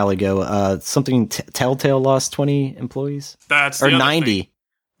Slack a while ago, something Telltale lost 20 employees? That's or 90.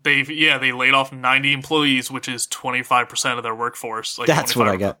 Thing. They laid off 90 employees, which is 25% of their workforce. Like that's 25%. what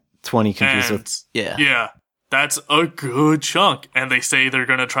I got 20 confused with. Yeah. Yeah. That's a good chunk. And they say they're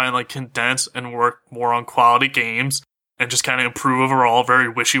going to try and like condense and work more on quality games and just kind of improve overall very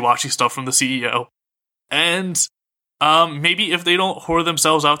wishy-washy stuff from the CEO. And maybe if they don't whore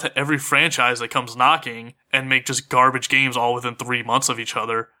themselves out to every franchise that comes knocking and make just garbage games all within 3 months of each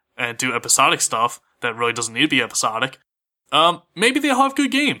other and do episodic stuff that really doesn't need to be episodic, maybe they'll have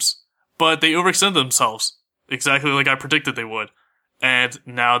good games. But they overextend themselves, exactly like I predicted they would. And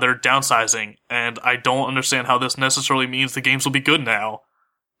now they're downsizing, and I don't understand how this necessarily means the games will be good now,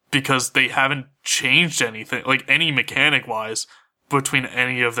 because they haven't changed anything, like any mechanic-wise, between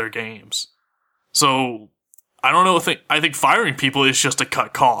any of their games. So, I don't know, I think firing people is just to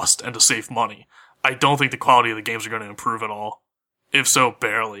cut cost and to save money. I don't think the quality of the games are going to improve at all. If so,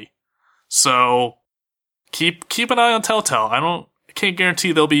 barely. So, keep an eye on Telltale. I can't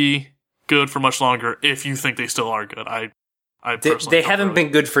guarantee they'll be good for much longer if you think they still are good. They haven't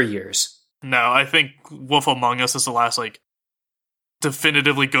been good for years. No, I think Wolf Among Us is the last, like,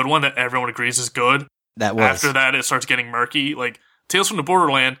 definitively good one that everyone agrees is good. That was. After that, it starts getting murky. Like, Tales from the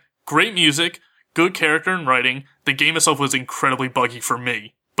Borderland, great music, good character and writing. The game itself was incredibly buggy for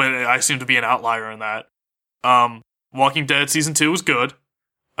me, but I seem to be an outlier in that. Walking Dead Season 2 was good.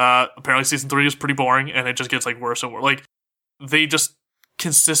 Apparently Season 3 is pretty boring, and it just gets, like, worse and worse. Like, they just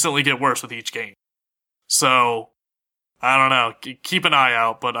consistently get worse with each game. So, I don't know. Keep an eye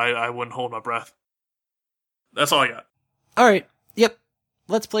out, but I wouldn't hold my breath. That's all I got. All right. Yep.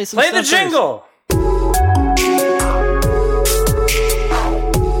 Let's play some Play the stuff jingle!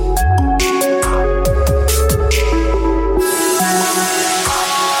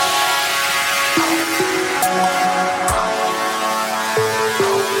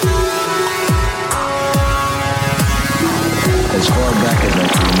 far back as I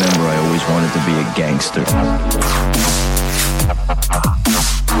can remember, I always wanted to be a gangster.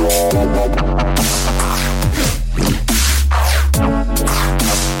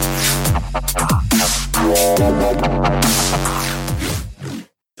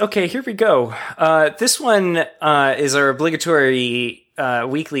 Okay, here we go. This one is our obligatory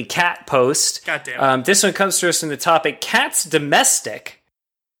weekly cat post. God damn it. This one comes to us from the topic, cats domestic.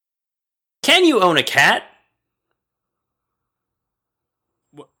 Can you own a cat?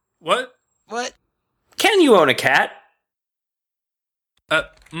 What? What? Can you own a cat?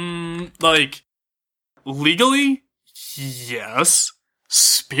 Like, legally? Yes.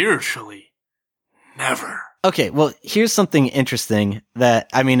 Spiritually? Never. Okay, well, here's something interesting that,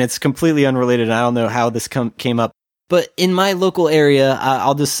 I mean, it's completely unrelated, and I don't know how this came up, but in my local area,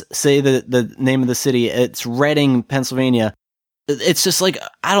 I'll just say the name of the city, it's Reading, Pennsylvania. It's just like,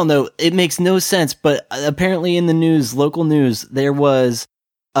 I don't know, it makes no sense, but apparently in the news, local news, there was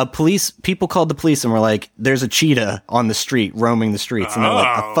people called the police and were like, there's a cheetah on the street, roaming the streets, and they're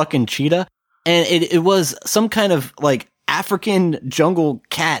like, a fucking cheetah? And it was some kind of, like, African jungle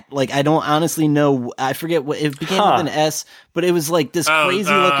cat. Like, I don't honestly know. I forget what it began with an S, but it was like this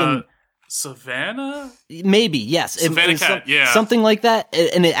crazy looking Savannah. Maybe yes, Savannah it was cat, yeah, something like that.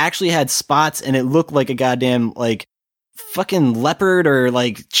 And it actually had spots, and it looked like a goddamn like fucking leopard or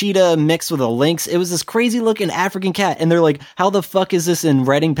like cheetah mixed with a lynx. It was this crazy looking African cat, and they're like, how the fuck is this in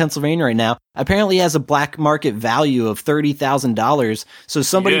Reading, Pennsylvania right now? Apparently it has a black market value of $30,000. So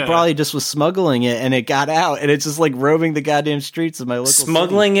somebody probably just was smuggling it, and it got out, and it's just like roaming the goddamn streets of my local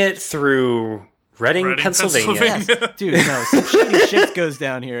smuggling city. It through Reading, Pennsylvania. Yes. Dude, no, some shitty shit goes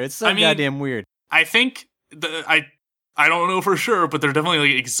down here. It's so goddamn weird. I think I don't know for sure, but they're definitely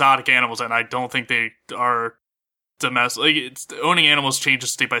like exotic animals, and I don't think they are domestic. Like, owning animals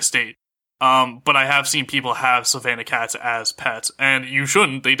changes state by state. But I have seen people have Savannah cats as pets, and you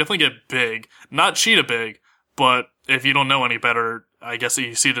shouldn't. They definitely get big. Not cheetah big, but if you don't know any better, I guess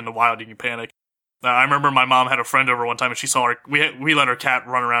you see it in the wild, you can panic. I remember my mom had a friend over one time, and she saw we let her cat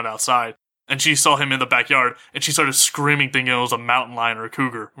run around outside, and she saw him in the backyard, and she started screaming, thinking it was a mountain lion or a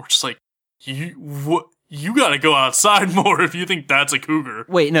cougar. We're just like, you gotta go outside more if you think that's a cougar.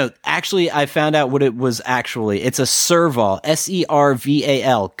 Wait, no, actually, I found out what it was actually. It's a serval,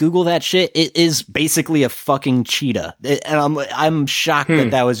 Serval. Google that shit. It is basically a fucking cheetah. And I'm shocked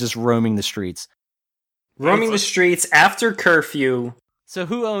that was just roaming the streets. Roaming the streets after curfew. So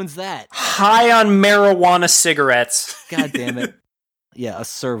who owns that? High on marijuana cigarettes. God damn it. Yeah, a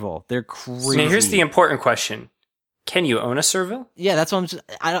serval. They're crazy. Now, here's the important question. Can you own a serval? Yeah, that's what I'm just...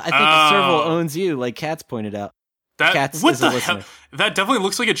 I think a serval owns you, like Katz pointed out. What the hell? That definitely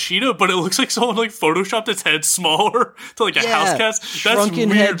looks like a cheetah, but it looks like someone like photoshopped its head smaller to like a house cat. That's shrunken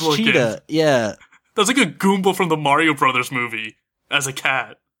weird head looking. Cheetah. Yeah. That's like a Goomba from the Mario Brothers movie as a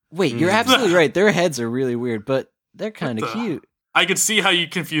cat. Wait, you're absolutely right. Their heads are really weird, but they're kind of cute. I could see how you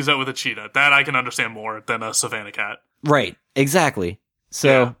confuse that with a cheetah. That I can understand more than a Savannah cat. Right. Exactly.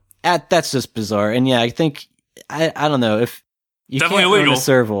 So that's just bizarre. And yeah, I think I don't know if you definitely can't illegal. own a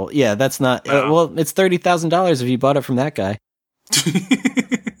serval. Yeah, that's not. Well, it's $30,000 if you bought it from that guy.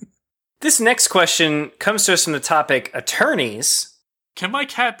 This next question comes to us from the topic attorneys. Can my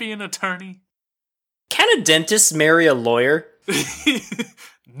cat be an attorney? Can a dentist marry a lawyer?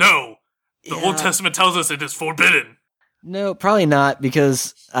 No. The Old Testament tells us it is forbidden. No, probably not,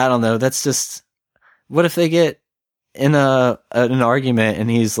 because I don't know. That's just, what if they get in an argument and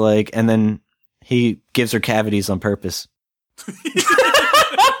he's like, and then he gives her cavities on purpose. Wait,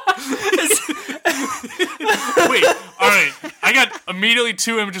 alright. I got immediately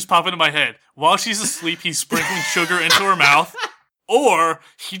two images pop into my head. While she's asleep, he's sprinkling sugar into her mouth. Or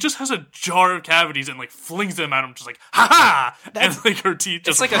he just has a jar of cavities and like flings them at him, just like ha ha, and like her teeth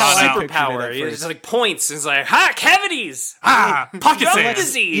just. It's like a superpower. It's like points. It's like ha cavities, pocket gum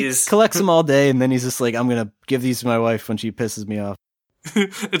disease. He collects them all day, and then he's just like, I'm gonna give these to my wife when she pisses me off.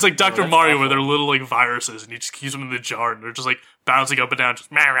 It's like Dr. Mario, where they're little like viruses, and he just keeps them in the jar, and they're just like bouncing up and down,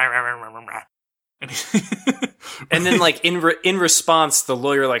 just and then like in response, the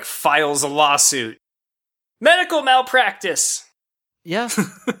lawyer like files a lawsuit, medical malpractice. Yeah.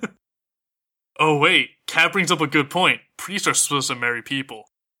 Oh, wait. Kat brings up a good point. Priests are supposed to marry people.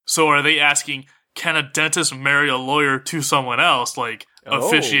 So are they asking, can a dentist marry a lawyer to someone else, like,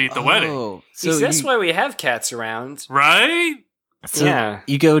 officiate the wedding? So that's why we have cats around. Right? So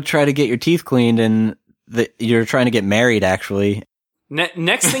you go try to get your teeth cleaned, and you're trying to get married, actually.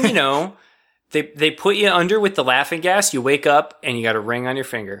 Next thing you know, they put you under with the laughing gas, you wake up, and you got a ring on your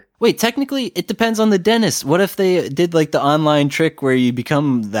finger. Wait, technically, it depends on the dentist. What if they did like the online trick where you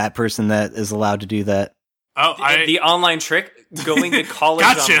become that person that is allowed to do that? Oh, the online trick, going to college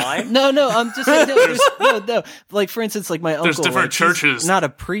Gotcha. online. No, I'm just saying, no. Like, for instance, like my uncle, There's different like, churches. he's not a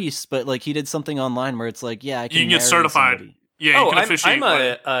priest, but like he did something online where it's like, yeah, I can You can get marry certified. somebody. Yeah, you can officiate.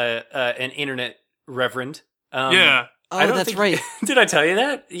 I'm an internet reverend. Yeah. I Oh, don't that's think- right. Did I tell you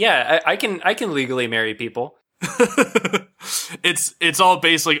that? Yeah, I can legally marry people. It's all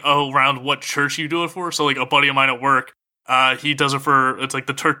based like around what church you do it for. So like a buddy of mine at work, he does it for, it's like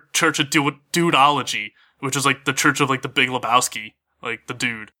the Church of Dudeology, which is like the Church of like the Big Lebowski, like the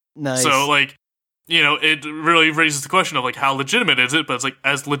dude. Nice. So like, you know, it really raises the question of like how legitimate is it, but it's like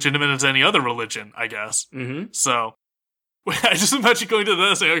as legitimate as any other religion, I guess. Mm-hmm. So I just imagine going to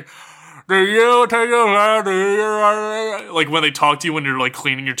this like, do you take a like when they talk to you when you're like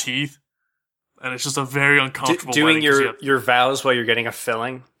cleaning your teeth, and it's just a very uncomfortable Doing wedding 'cause you your vows while you're getting a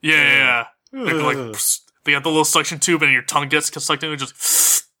filling. yeah. Like, they got the little suction tube and your tongue gets sucked in and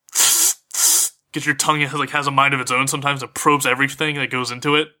just get your tongue has a mind of its own sometimes. It probes everything that goes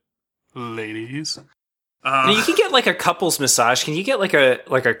into it. Ladies. You can get like a couples massage. Can you get like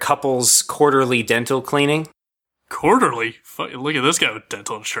a couples quarterly dental cleaning? Quarterly? Look at this guy with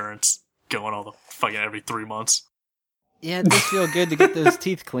dental insurance going all the fucking every 3 months. Yeah, it does feel good to get those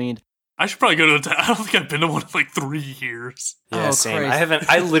teeth cleaned. I should probably go to I don't think I've been to one in like 3 years. Yeah, Oh, same. Christ.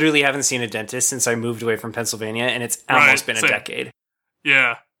 I literally haven't seen a dentist since I moved away from Pennsylvania, and it's almost been a same. decade.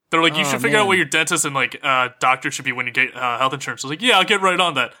 Yeah. They're like, you Oh, should figure out man. what your dentist and like doctor should be when you get health insurance. I was like, yeah, I'll get right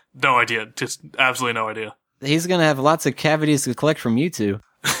on that. No idea. Just absolutely no idea. He's gonna have lots of cavities to collect from you two.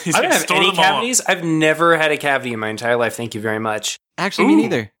 He's I gonna don't have store any them all up. cavities. I've never had a cavity in my entire life. Thank you very much. Actually, me Ooh.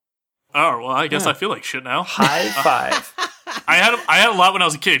 neither. Oh, well, I guess Yeah. I feel like shit now. High five. I had a lot when I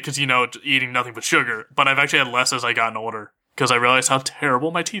was a kid because, you know, eating nothing but sugar, but I've actually had less as I gotten older because I realized how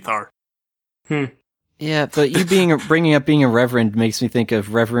terrible my teeth are. Yeah, but you bringing up being a reverend makes me think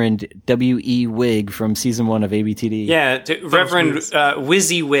of Reverend W.E. Wig from season 1 of ABTD. Yeah, Reverend weird.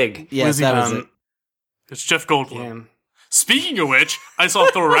 Wizzy Wig. Yes, that was it. It's Jeff Goldblum. Yeah. Speaking of which, I saw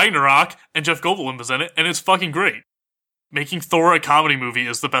Thor Ragnarok and Jeff Goldblum was in it, and it's fucking great. Making Thor a comedy movie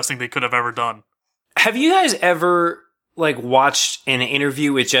is the best thing they could have ever done. Have you guys ever like watched an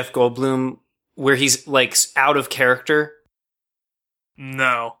interview with Jeff Goldblum where he's like out of character?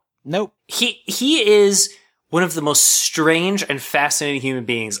 No. Nope. He is one of the most strange and fascinating human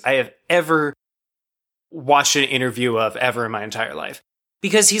beings I have ever watched an interview of ever in my entire life.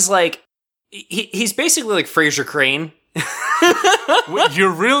 Because he's like he's basically like Fraser Crane.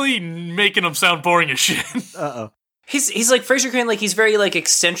 You're really making him sound boring as shit. Uh-oh. He's like Fraser Crane, like he's very like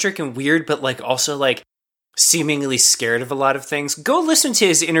eccentric and weird, but like also like seemingly scared of a lot of things. Go listen to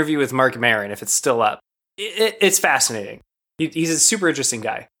his interview with Mark Maron if it's still up. It's fascinating. He's a super interesting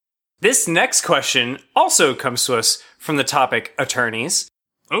guy. This next question also comes to us from the topic attorneys.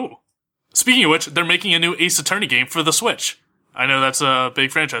 Oh. Speaking of which, they're making a new Ace Attorney game for the Switch. I know that's a big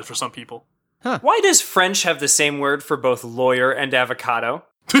franchise for some people. Why does French have the same word for both lawyer and avocado?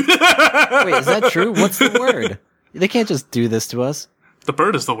 Wait, is that true? What's the word? They can't just do this to us. The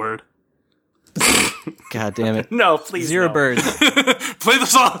bird is the word. God damn it. No, please Zero no. birds. Play the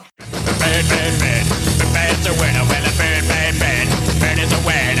song! Bird, bird, bird. The bird's a winner when a bird, bird, bird. Bird is a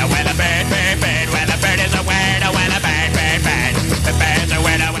winner when a bird, bird, bird. When a bird is a winner when a bird, bird, bird. The bird's a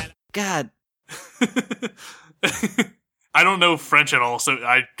winner when... God. I don't know French at all, so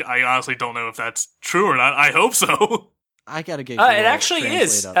I honestly don't know if that's true or not. I hope so. I gotta get It Google actually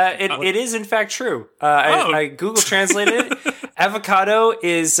is. Translate up. It is in fact true. Oh. I Google translated it. Avocado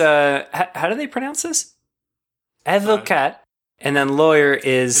is how do they pronounce this? Avocat, and then lawyer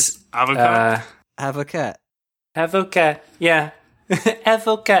is Avocado. Have a cat. avocat. Yeah,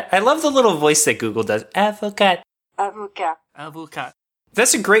 avocat. I love the little voice that Google does. Avocat. Avocado.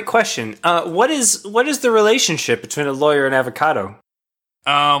 That's a great question. What is the relationship between a lawyer and avocado?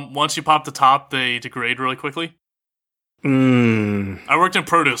 Once you pop the top, they degrade really quickly. I worked in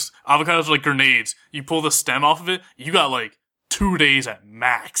produce. Avocados are like grenades. You pull the stem off of it, you got like 2 days at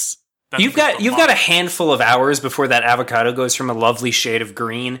max. That's You've just got a handful of hours before that avocado goes from a lovely shade of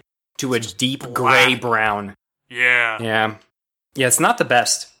green to a deep gray brown. Yeah. Yeah. It's not the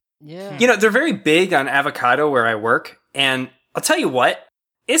best. Yeah. You know, they're very big on avocado where I work, and I'll tell you what,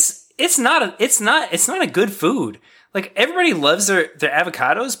 it's not a good food. Like everybody loves their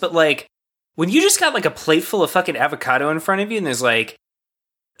avocados, but like when you just got like a plate full of fucking avocado in front of you and there's like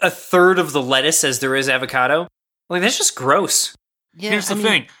a third of the lettuce as there is avocado, like that's just gross. Yeah, Here's the I mean,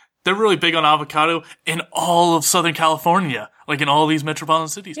 thing. They're really big on avocado in all of Southern California, like in all these metropolitan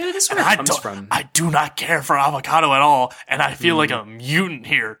cities. Yeah, that's And where it comes from. I do not care for avocado at all, and I feel like a mutant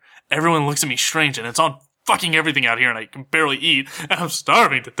here. Everyone looks at me strange, and it's on fucking everything out here and I can barely eat and I'm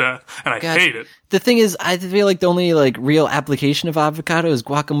starving to death and I hate it. The thing is, I feel like the only like real application of avocado is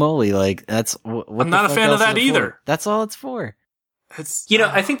guacamole. Like that's what I'm not a fan of that either. That's all it's for. It's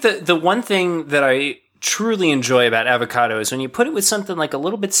I think the one thing that I truly enjoy about avocado is when you put it with something like a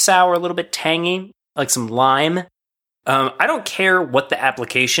little bit sour, a little bit tangy, like some lime. I don't care what the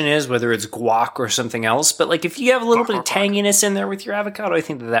application is, whether it's guac or something else, but like if you have a little bit of tanginess in there with your avocado, I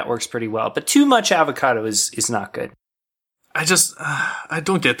think that works pretty well. But too much avocado is not good. I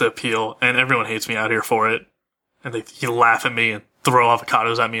don't get the appeal, and everyone hates me out here for it. And they laugh at me and throw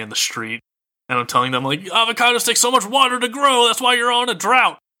avocados at me in the street. And I'm telling them, like, avocados take so much water to grow, that's why you're on a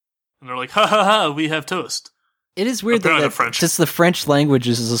drought. And they're like, ha ha ha, we have toast. It is weird Apparently that just the French language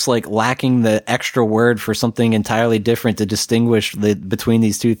is just like lacking the extra word for something entirely different to distinguish between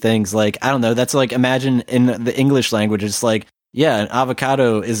these two things. Like, I don't know, that's like, imagine in the English language, it's like, yeah, an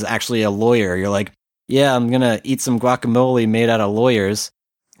avocado is actually a lawyer. You're like, yeah, I'm gonna eat some guacamole made out of lawyers.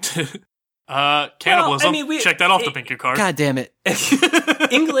 Cannibalism. Well, I mean, check that off the bingo card. God damn it.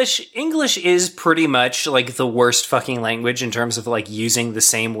 English is pretty much like the worst fucking language in terms of like using the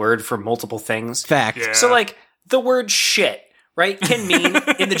same word for multiple things. Fact. Yeah. So like the word shit, right, can mean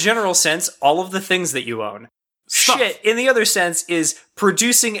in the general sense all of the things that you own. Stuff. Shit in the other sense is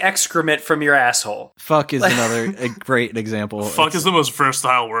producing excrement from your asshole. Fuck is a great example. Fuck is the most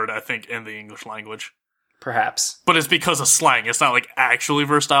versatile word, I think, in the English language. Perhaps. But it's because of slang. It's not like actually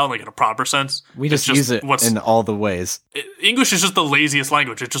versatile, like in a proper sense. We just use it in all the ways. English is just the laziest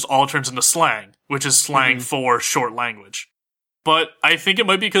language. It just all turns into slang, which is slang for short language. But I think it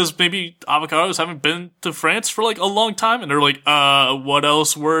might be because maybe avocados haven't been to France for like a long time, and they're like, what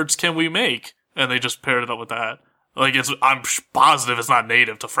else words can we make? And they just paired it up with that. Like, I'm positive it's not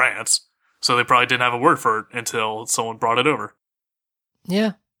native to France, so they probably didn't have a word for it until someone brought it over.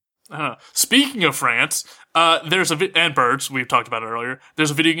 Yeah. Speaking of France, there's and birds, we've talked about it earlier,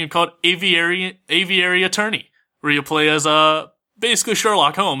 there's a video game called Aviary Attorney, where you play as basically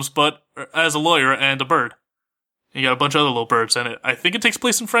Sherlock Holmes, but as a lawyer and a bird. You got a bunch of other little birds in it. I think it takes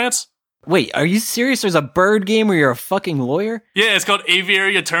place in France. Wait, are you serious? There's a bird game where you're a fucking lawyer? Yeah, it's called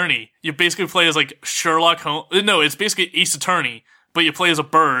Aviary Attorney. You basically play as like Sherlock Holmes. No, it's basically Ace Attorney, but you play as a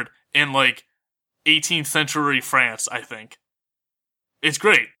bird in like 18th century France, I think. It's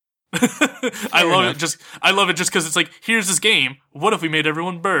great. I love it just because it's like, here's this game. What if we made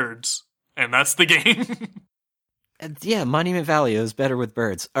everyone birds? And that's the game. Yeah, Monument Valley is better with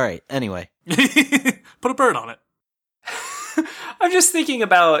birds. All right, anyway. Put a bird on it. I'm just thinking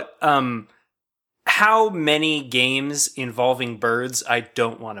about how many games involving birds I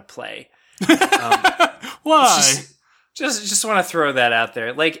don't want to play. Why? Just want to throw that out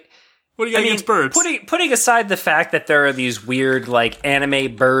there. Like, what do you got against birds? Putting aside the fact that there are these weird like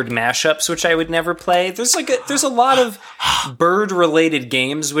anime bird mashups, which I would never play. There's a lot of bird related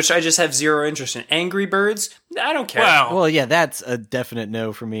games which I just have zero interest in. Angry Birds, I don't care. Well, yeah, that's a definite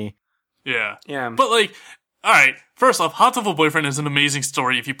no for me. Yeah. Yeah. But like, all right. First off, Hot Tub Boyfriend is an amazing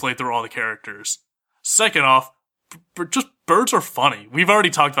story if you play through all the characters. Second off, just birds are funny. We've already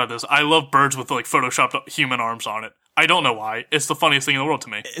talked about this. I love birds with like photoshopped human arms on it. I don't know why. It's the funniest thing in the world to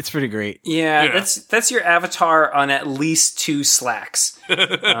me. It's pretty great. Yeah. That's your avatar on at least 2 slacks. You're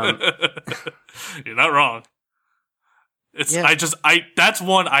not wrong. That's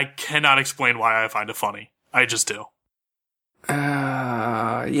one I cannot explain why I find it funny. I just do.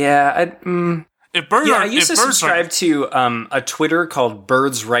 I used to subscribe to a Twitter called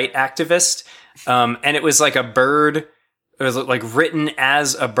Birds Right Activist, and it was like a bird. It was like written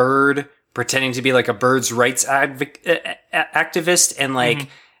as a bird, pretending to be like a birds' rights activist, and like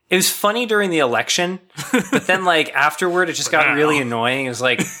it was funny during the election, but then like afterward, it just got really annoying. It was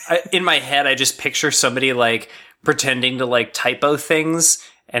like in my head, I just picture somebody like pretending to like typo things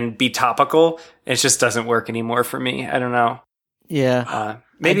and be topical. It just doesn't work anymore for me. I don't know. Yeah.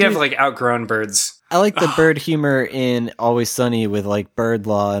 Maybe I've like outgrown birds. I like the bird humor in Always Sunny with like bird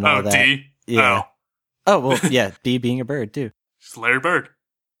law and all that. D? Yeah. Oh, well, yeah, D being a bird too. Just Larry Bird.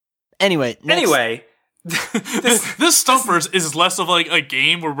 Anyway. This Stumpers is less of like a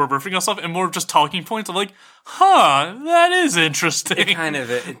game where we're riffing on stuff and more of just talking points of like, that is interesting.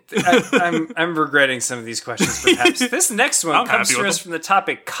 I'm regretting some of these questions perhaps. This next one comes to us from the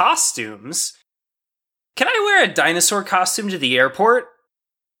topic costumes. Can I wear a dinosaur costume to the airport?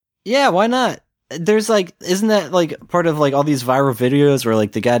 Yeah, why not? There's like, isn't that like part of like all these viral videos where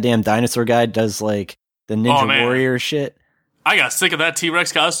like the goddamn dinosaur guy does like the Ninja Warrior shit? I got sick of that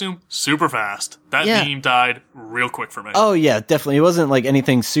T-Rex costume super fast. That Yeah. meme died real quick for me. Oh yeah, definitely. It wasn't like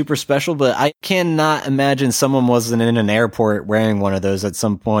anything super special, but I cannot imagine someone wasn't in an airport wearing one of those at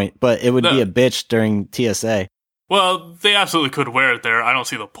some point. But it would be No. a bitch during TSA. Well, they absolutely could wear it there. I don't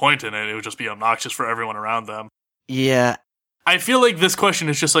see the point in it. It would just be obnoxious for everyone around them. Yeah, I feel like this question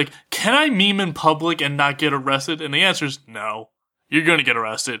is just like, can I meme in public and not get arrested? And the answer is no. You're going to get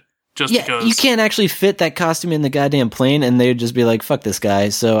arrested just yeah. because. You can't actually fit that costume in the goddamn plane, and they'd just be like, "Fuck this guy."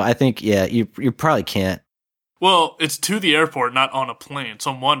 So I think, yeah, you probably can't. Well, it's to the airport, not on a plane.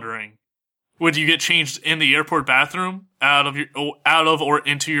 So I'm wondering, would you get changed in the airport bathroom out of or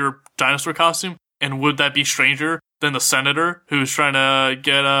into your dinosaur costume? And would that be stranger than the senator who's trying to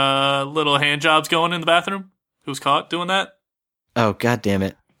get little hand jobs going in the bathroom? Who's caught doing that? Oh god damn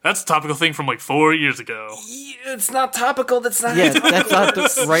it! That's a topical thing from like 4 years ago. It's not topical. That's not. Yeah, that's not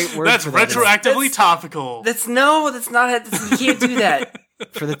the right word. That's for that. retroactively topical. That's not. You can't do that.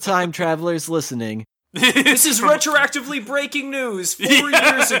 For the time travelers listening. This is retroactively breaking news. 4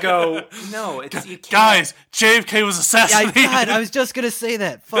 years ago. No, it's you can't. Guys, JFK was Yeah, assassinated. God, I was just gonna say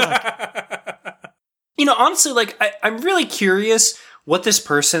that. Fuck. You know, honestly, like I'm really curious what this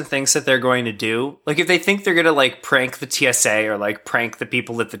person thinks that they're going to do. Like, if they think they're gonna like prank the TSA or like prank the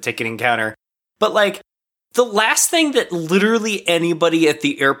people at the ticketing counter. But like, the last thing that literally anybody at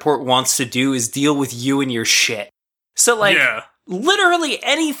the airport wants to do is deal with you and your shit. So like, Yeah. literally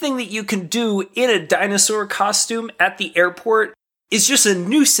anything that you can do in a dinosaur costume at the airport is just a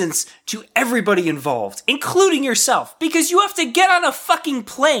nuisance to everybody involved, including yourself, because you have to get on a fucking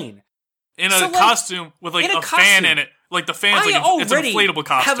plane. In a So, like, costume with like in a a fan costume. in it. Like the fan's I like it's an already inflatable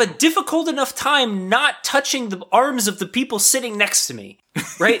costume. have a difficult enough time not touching the arms of the people sitting next to me,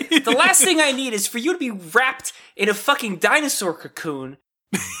 right? The last thing I need is for you to be wrapped in a fucking dinosaur cocoon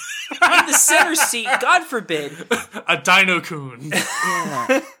in the center seat, God forbid. a dino-coon.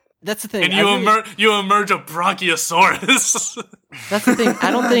 Yeah. That's the thing. And I really- you emerge a Bronchiosaurus. That's the thing.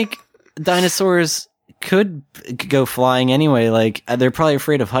 I don't think dinosaurs could go flying anyway. Like, they're probably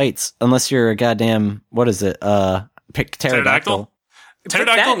afraid of heights, unless you're a goddamn, what is it? Pterodactyl. Put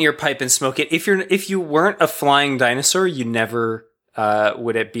that in your pipe and smoke it. If you weren't a flying dinosaur, you never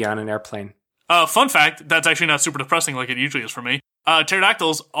would it be on an airplane. Fun fact, that's actually not super depressing like it usually is for me.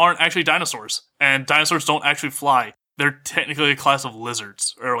 Pterodactyls aren't actually dinosaurs, and dinosaurs don't actually fly. They're technically a class of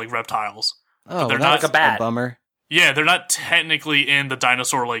lizards, or like reptiles. Oh, they're well, not that's like a bat. bummer. Yeah, they're not technically in the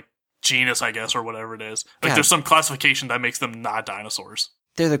dinosaur, like, genus, I guess, or whatever it is. Like, God. there's some classification that makes them not dinosaurs.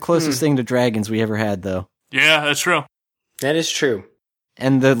 They're the closest thing to dragons we ever had, though. Yeah, that's true. That is true.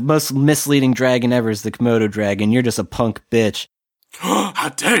 And the most misleading dragon ever is the Komodo dragon. You're just a punk bitch. How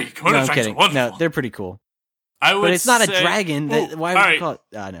dare you? Komodo No, I'm dragons kidding. are wonderful. No, they're pretty cool. I would But it's not a say- dragon. Well, Why would all you right, call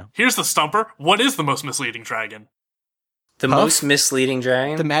it? I know. here's the stumper. What is the most misleading dragon? The Puff? most misleading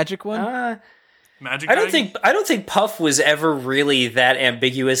dragon. The magic one? Magic I dragon? don't think Puff was ever really that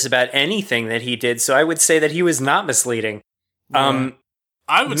ambiguous about anything that he did, so I would say that he was not misleading.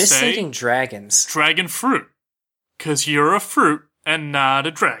 I would Misleading say dragons. dragon fruit. Because you're a fruit and not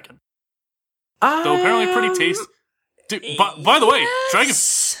a dragon. Though apparently pretty tasty. Dude, by the way,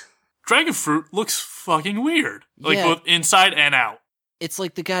 dragon fruit looks fucking weird. Like, Yeah. both inside and out. It's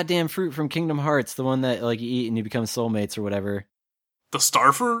like the goddamn fruit from Kingdom Hearts, the one that like you eat and you become soulmates or whatever. The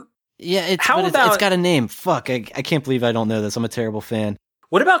star fruit? Yeah, it's How but about- it's got a name. Fuck, I can't believe I don't know this. I'm a terrible fan.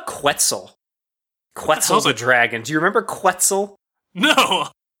 What about Quetzal? Quetzal's a like- dragon. Do you remember Quetzal No!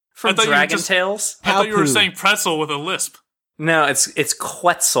 from thought you were Dragon just- Tales? I thought you were Paopu. saying pretzel with a lisp. No, it's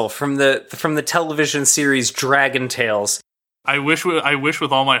Quetzal from the television series Dragon Tales. I wish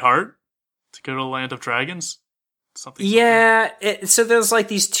with all my heart to go to the land of dragons. Something. Yeah, so there's like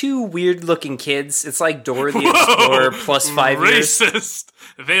these two weird looking kids. It's like Dora the Whoa! Explorer plus 5 years. Racist.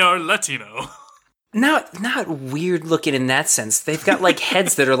 They are Latino. Not weird looking in that sense. They've got like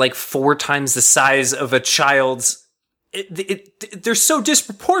heads that are like 4 times the size of a child's. They're so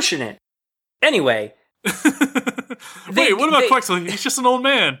disproportionate. Anyway. Wait, what about Quetzal? He's just an old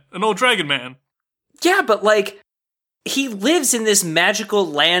man, an old dragon man. Yeah, but like, he lives in this magical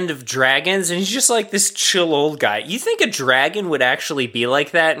land of dragons, and he's just like this chill old guy. You think a dragon would actually be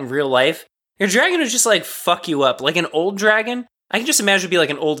like that in real life? Your dragon would just like fuck you up. Like an old dragon, I can just imagine it'd be like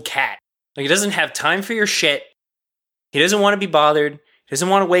an old cat. Like, he doesn't have time for your shit. He doesn't want to be bothered. He doesn't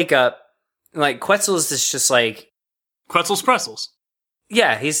want to wake up. Like, Quetzal is just like, Quetzal's pretzels.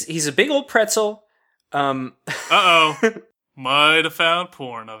 yeah, he's a big old pretzel. Uh-oh. Might have found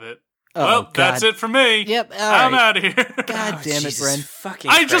porn of it. Oh, well, God. that's it for me. Yep. All I'm right. out of here. God damn it, Jesus Bren. fucking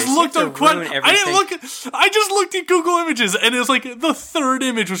I just Christ. looked You up. have to ruin I didn't everything. I just looked at Google Images, and it was like the third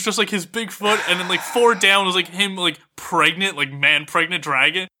image was just like his big foot, and then like 4 down was like him like pregnant, like man pregnant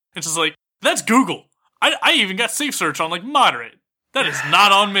dragon. It's just like that's Google. I even got safe search on like moderate. That is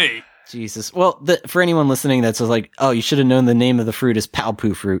not on me. Jesus. Well, for anyone listening that's like, oh, you should have known the name of the fruit is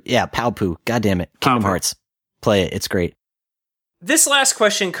Palpoo fruit. Yeah, Palpoo. God damn it. Kingdom Palpoo. Hearts. Play it. It's great. This last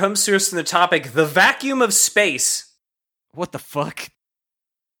question comes to us from the topic, the vacuum of space. What the fuck?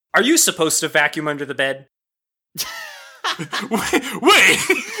 Are you supposed to vacuum under the bed? Wait.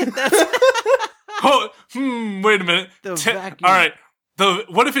 Oh, wait a minute. The Te- vacuum. All right.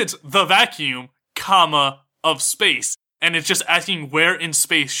 What if it's the vacuum, comma, of space, and it's just asking where in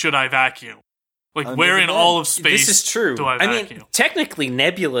space should I vacuum? Like Under where the in bed. all of space This is true. do I vacuum? mean, technically,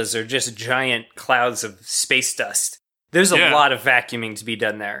 nebulas are just giant clouds of space dust. There's a Yeah. lot of vacuuming to be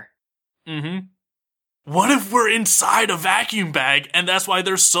done there. Mm-hmm. What if we're inside a vacuum bag and that's why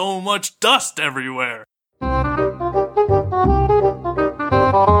there's so much dust everywhere?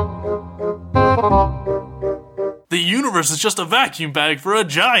 The universe is just a vacuum bag for a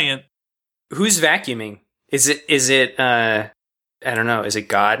giant. Who's vacuuming? Is it I don't know, is it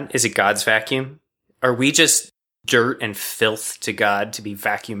God? Is it God's vacuum? Are we just dirt and filth to God to be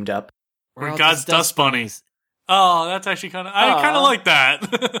vacuumed up? We're We're all God's just dust bunnies. Oh, that's actually kind of... I kind Aw. of like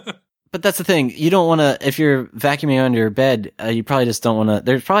that. But that's the thing. You don't want to, if you're vacuuming under your bed, you probably just don't want to,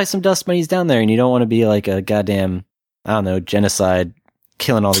 there's probably some dust bunnies down there and you don't want to be like a goddamn, I don't know, genocide,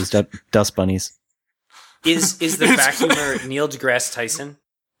 killing all these dust bunnies. Is the vacuumer Neil deGrasse Tyson?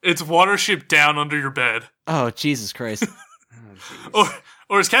 It's Watership down under your bed. Oh, Jesus Christ.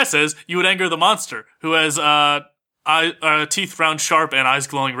 Or as Kat says, you would anger the monster, who has teeth round sharp and eyes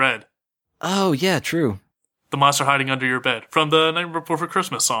glowing red. Oh, yeah, true. The monster hiding under your bed. From the Night Before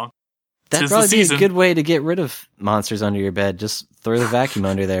Christmas song. That'd Tis the probably be a season. good way to get rid of monsters under your bed. Just throw the vacuum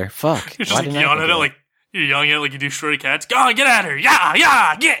under there. Fuck. You're just Why like didn't I yelling think at it of like you're yelling at it like you do Shreddy Cats. Go on, get at her!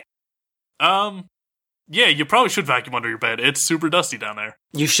 Yeah, get! Yeah, you probably should vacuum under your bed. It's super dusty down there.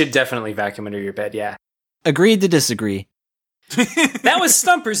 You should definitely vacuum under your bed, yeah. that? Agreed to disagree. That was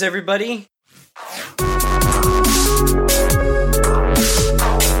Stumpers, everybody.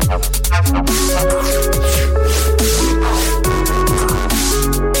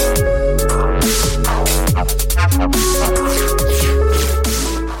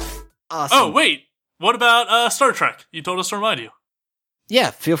 Awesome. Oh, wait! What about Star Trek? You told us to remind you.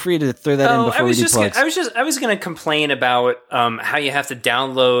 Yeah, feel free to throw that in before we do plugs. I was going to complain about how you have to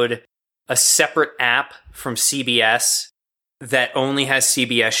download a separate app from CBS that only has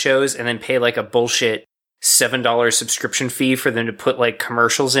CBS shows and then pay like a bullshit $7 subscription fee for them to put like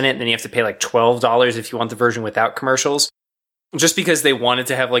commercials in it. And then you have to pay like $12 if you want the version without commercials, just because they wanted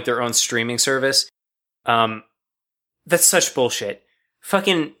to have like their own streaming service. That's such bullshit.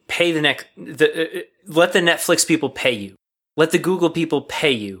 Fucking pay let the Netflix people pay you. Let the Google people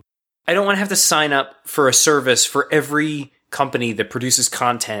pay you. I don't want to have to sign up for a service for every company that produces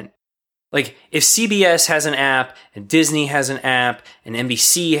content. Like, if CBS has an app, and Disney has an app, and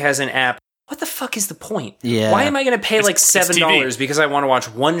NBC has an app, what the fuck is the point? Yeah. Why am I going to pay like It's $7 TV. because I want to watch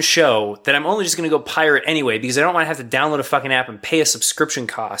one show that I'm only just going to go pirate anyway because I don't want to have to download a fucking app and pay a subscription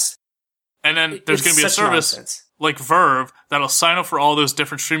cost? And then there's It's going to be a such service nonsense. like Verve that'll sign up for all those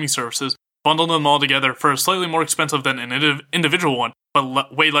different streaming services, bundle them all together for slightly more expensive than an individual one,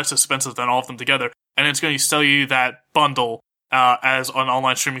 but way less expensive than all of them together. And it's going to sell you that bundle as an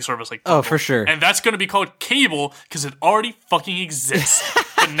online streaming service like Oh, Bundle. for sure. And that's going to be called cable because it already fucking exists.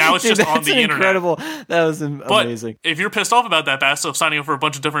 But now it's Dude, just on that's the internet. incredible. That was But amazing. if you're pissed off about that, Bass, of signing up for a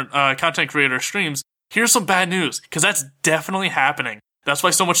bunch of different content creator streams, here's some bad news, because that's definitely happening. That's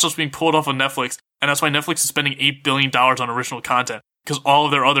why so much stuff's being pulled off of Netflix, and that's why Netflix is spending $8 billion on original content, because all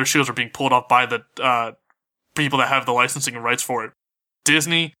of their other shows are being pulled off by the people that have the licensing and rights for it.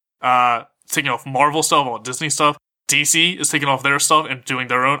 Disney is taking off Marvel stuff, all Disney stuff. DC is taking off their stuff and doing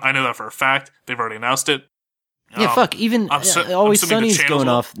their own. I know that for a fact. They've already announced it. Yeah, fuck. Even I'm Always assuming the Sunny's channels going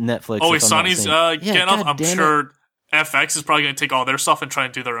will- off Netflix. Always if I'm not Sunny's mistaken. getting off. God I'm damn it. sure FX is probably going to take all their stuff and try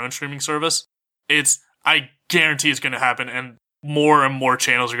and do their own streaming service. I guarantee it's going to happen, and more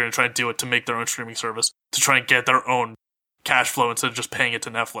channels are going to try and do it to make their own streaming service to try and get their own cash flow instead of just paying it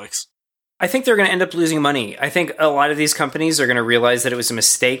to Netflix. I think they're going to end up losing money. I think a lot of these companies are going to realize that it was a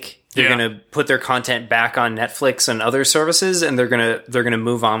mistake. They're Yeah. going to put their content back on Netflix and other services, and they're going to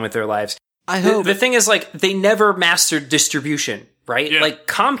move on with their lives. I hope. The thing is, like, they never mastered distribution, right? Yeah. Like,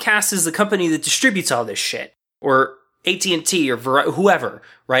 Comcast is the company that distributes all this shit, or AT&T or whoever,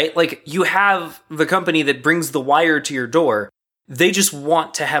 right? Like, you have the company that brings the wire to your door, they just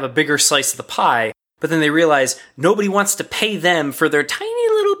want to have a bigger slice of the pie, but then they realize nobody wants to pay them for their tiny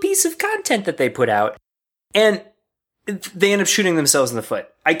little piece of content that they put out. And they end up shooting themselves in the foot.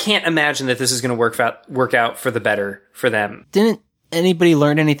 I can't imagine that this is going to work out for the better for them. Didn't anybody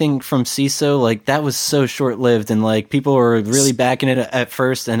learn anything from CISO? Like, that was so short-lived, and like people were really backing it at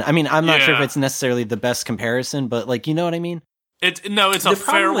first. And I mean, I'm not sure if it's necessarily the best comparison, but like, you know what I mean? It's a fair one. The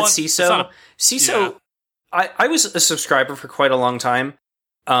problem with CISO, I was a subscriber for quite a long time.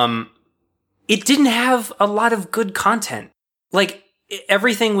 It didn't have a lot of good content. Like,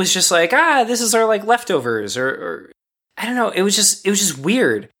 everything was just like, this is our like leftovers, or I don't know. It was just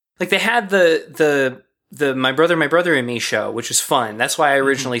weird. Like, they had the My Brother and Me show, which was fun. That's why I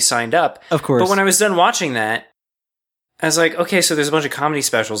originally signed up. Of course. But when I was done watching that, I was like, okay, so there's a bunch of comedy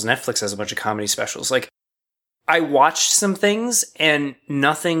specials. Netflix has a bunch of comedy specials. Like, I watched some things and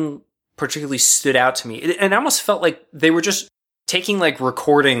nothing particularly stood out to me. And I almost felt like they were just taking like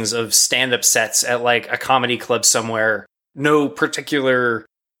recordings of stand-up sets at like a comedy club somewhere, no particular,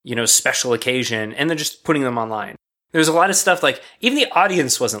 special occasion, and then just putting them online. There was a lot of stuff like even the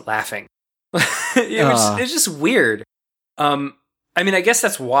audience wasn't laughing. It was just weird. I mean, I guess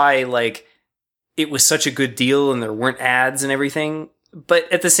that's why like it was such a good deal and there weren't ads and everything.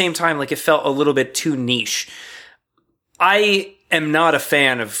 But at the same time, like, it felt a little bit too niche. I am not a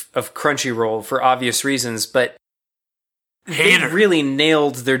fan of Crunchyroll for obvious reasons, but they really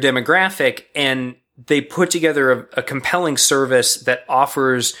nailed their demographic, and they put together a compelling service that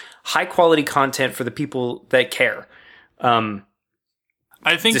offers high quality content for the people that care.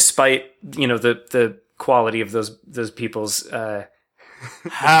 I think, despite the quality of those people's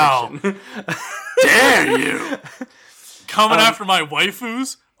how dare you coming after my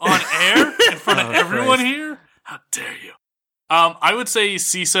waifus on air in front of everyone here? How dare you? I would say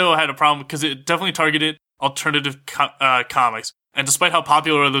CISO had a problem because it definitely targeted alternative comics. And despite how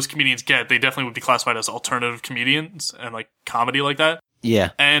popular those comedians get, they definitely would be classified as alternative comedians and like comedy like that.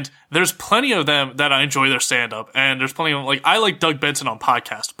 Yeah. And there's plenty of them that I enjoy their stand-up. And there's plenty of them, like, I like Doug Benson on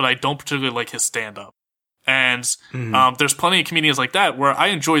podcast, but I don't particularly like his stand-up. And there's plenty of comedians like that where I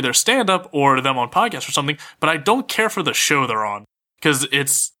enjoy their stand-up or them on podcast or something, but I don't care for the show they're on. Because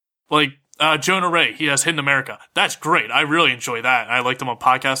it's like Jonah Ray, he has Hidden America. That's great. I really enjoy that. I like them on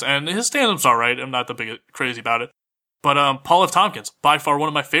podcast, and his stand-up's alright. I'm not the big crazy about it. But Paul F. Tompkins, by far one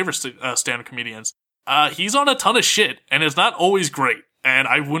of my favorite stand-up comedians. He's on a ton of shit, and it's not always great, and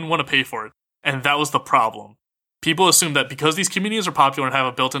I wouldn't want to pay for it. And that was the problem. People assume that because these comedians are popular and have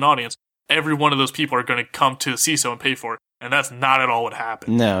a built-in audience, every one of those people are going to come to CISO and pay for it. And that's not at all what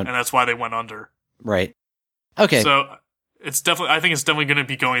happened. No. And that's why they went under. Right. Okay. So I think it's definitely going to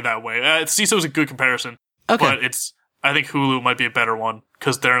be going that way. CISO is a good comparison. Okay. But I think Hulu might be a better one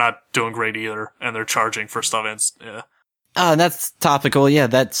because they're not doing great either, and they're charging for stuff. And that's topical. Yeah,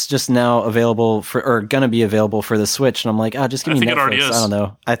 that's just now available or gonna be available for the Switch. And I'm like, just give me Netflix. It already is. I don't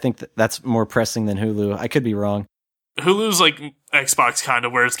know. I think that's more pressing than Hulu. I could be wrong. Hulu's like Xbox kind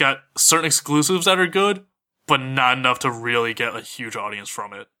of, where it's got certain exclusives that are good, but not enough to really get a huge audience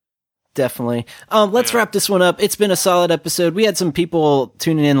from it. Definitely. Let's wrap this one up. It's been a solid episode. We had some people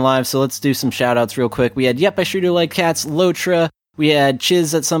tuning in live, so let's do some shout outs real quick. We had Yep, I Sure Do Like Cats, Lotra. We had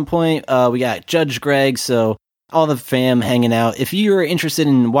Chiz at some point. We got Judge Greg. So all the fam hanging out. If you are interested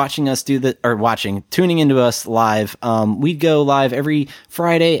in watching us tuning into us live, we go live every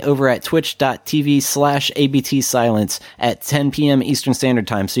Friday over at twitch.tv/ABT Silence at 10 p.m. Eastern Standard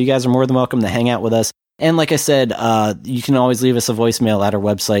Time. So you guys are more than welcome to hang out with us. And like I said, you can always leave us a voicemail at our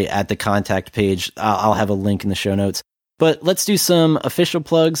website at the contact page. I'll have a link in the show notes. But let's do some official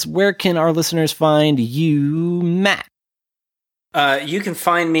plugs. Where can our listeners find you, Matt? You can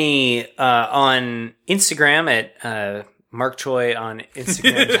find me on Instagram at Mark Choi on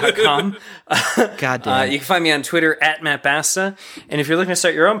Instagram.com. God damn. You can find me on Twitter at Matt Basta. And if you're looking to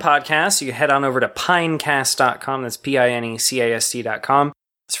start your own podcast, you can head on over to pinecast.com. That's PINECAST.com.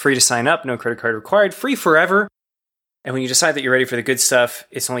 It's free to sign up, no credit card required, free forever. And when you decide that you're ready for the good stuff,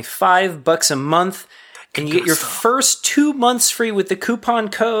 it's only $5 a month. And you get your first 2 months free with the coupon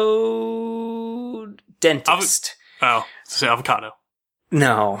code DENTIST. Say avocado.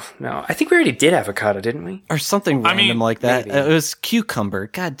 No. I think we already did avocado, didn't we? Or something random like that. Maybe. It was cucumber.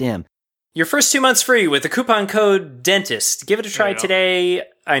 God damn. Your first 2 months free with the coupon code DENTIST. Give it a try today.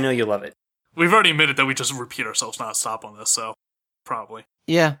 I know you'll love it. We've already admitted that we just repeat ourselves non-stop on this, so probably.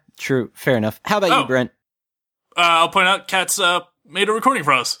 Yeah, true. Fair enough. How about you, Brent? I'll point out Kat's made a recording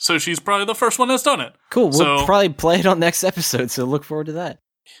for us, so she's probably the first one that's done it. Cool. We'll probably play it on next episode, so look forward to that.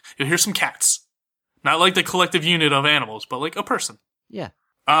 You'll hear some cats. Not like the collective unit of animals, but like a person. Yeah.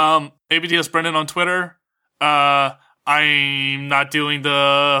 ABTS Brendan on Twitter. I'm not doing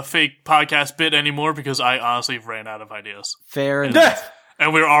the fake podcast bit anymore because I honestly ran out of ideas. Fair enough.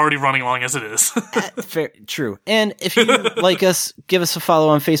 And we're already running long as it is. Fair, true. And if you like us, give us a follow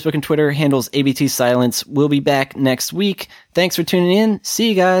on Facebook and Twitter. Handles ABT Silence. We'll be back next week. Thanks for tuning in. See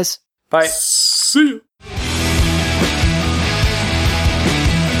you guys. Bye. See you.